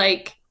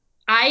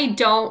I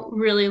don't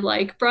really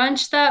like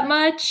brunch that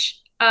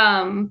much.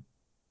 But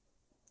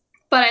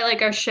I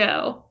like our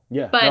show.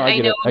 Yeah. No, But I I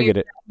get know it. I get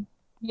it.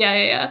 yeah,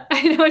 yeah, yeah.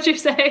 I know what you're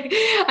saying.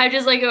 I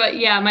just like,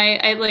 yeah,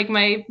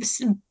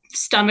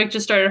 stomach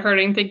just started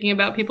hurting thinking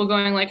about people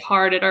going like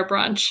hard at our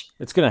brunch.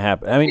 It's gonna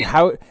happen. I mean,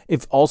 how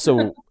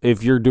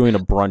if you're doing a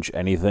brunch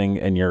anything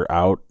and you're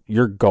out,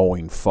 you're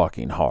going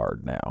fucking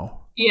hard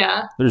now.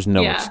 Yeah, There's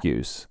no yeah.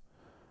 excuse.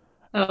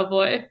 Oh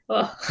boy.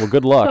 Ugh. Well,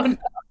 good Oh luck.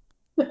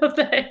 no,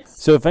 thanks.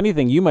 So, if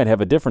anything, you might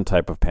have a different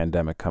type of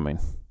pandemic coming.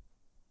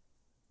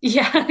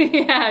 Yeah,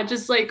 yeah.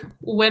 Just like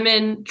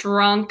women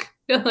drunk,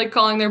 like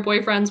calling their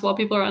boyfriends while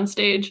people are on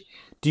stage.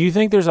 Do you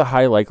think there's a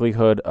high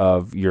likelihood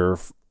of your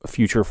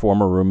future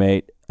former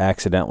roommate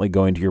accidentally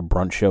going to your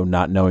brunch show,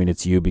 not knowing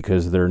it's you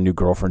because their new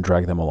girlfriend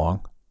dragged them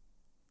along?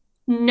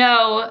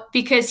 No,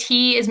 because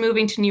he is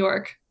moving to New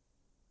York.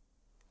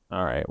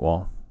 All right.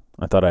 Well,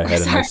 I thought I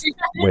had a Sorry. nice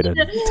way to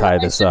tie I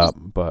this should up,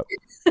 but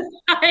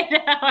I know,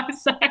 I'm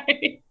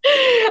sorry.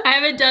 I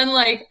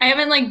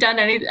haven't like done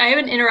any I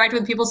haven't interacted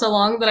with people so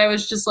long that I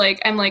was just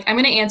like I'm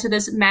gonna answer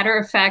this matter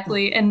of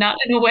factly and not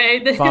in a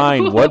way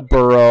fine. that What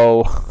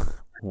borough?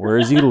 Where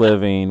is he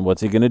living?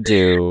 What's he gonna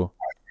do?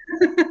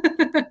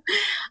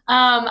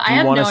 I Do you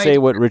have want to no say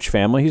idea. what rich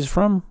family he's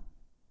from?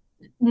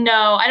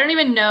 No, I don't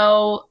even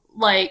know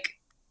I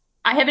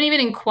haven't even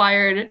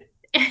inquired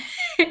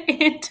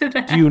into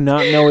Do you that.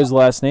 not know his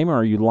last name, or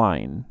are you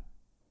lying?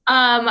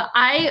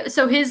 I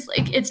so his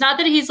like it's not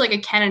that he's like a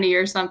Kennedy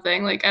or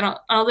something. Like I don't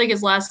think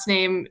his last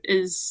name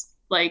is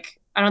like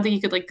I don't think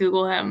you could like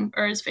Google him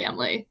or his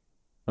family.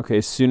 Okay,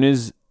 as soon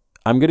as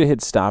I'm gonna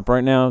hit stop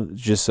right now,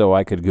 just so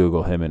I could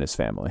Google him and his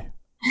family.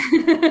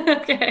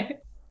 Okay.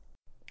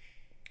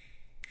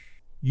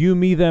 You,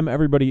 Me, Them,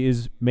 Everybody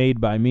is made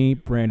by me,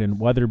 Brandon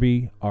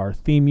Weatherby. Our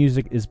theme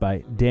music is by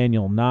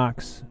Daniel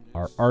Knox.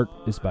 Our art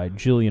is by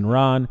Jillian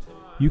Ron.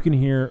 You can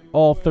hear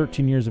all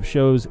 13 years of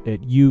shows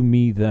at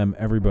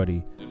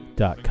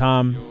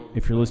youmethemeverybody.com.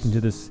 If you're listening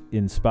to this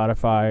in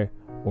Spotify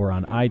or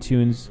on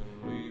iTunes,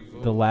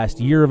 the last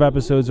year of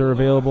episodes are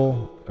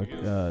available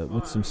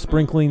with some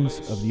sprinklings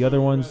of the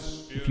other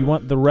ones. If you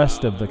want the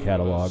rest of the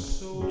catalog,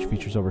 which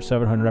features over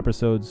 700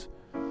 episodes,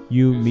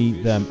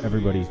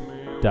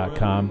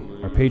 youmethemeverybody.com.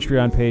 Our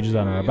Patreon page is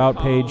on our About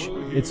page.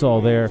 It's all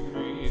there.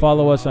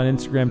 Follow us on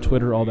Instagram,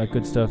 Twitter, all that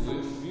good stuff.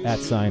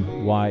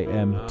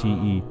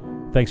 @YMTE.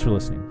 Thanks for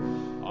listening.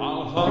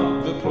 I'll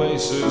hunt the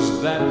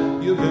places that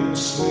you've been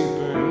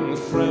sleeping,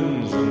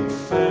 friends and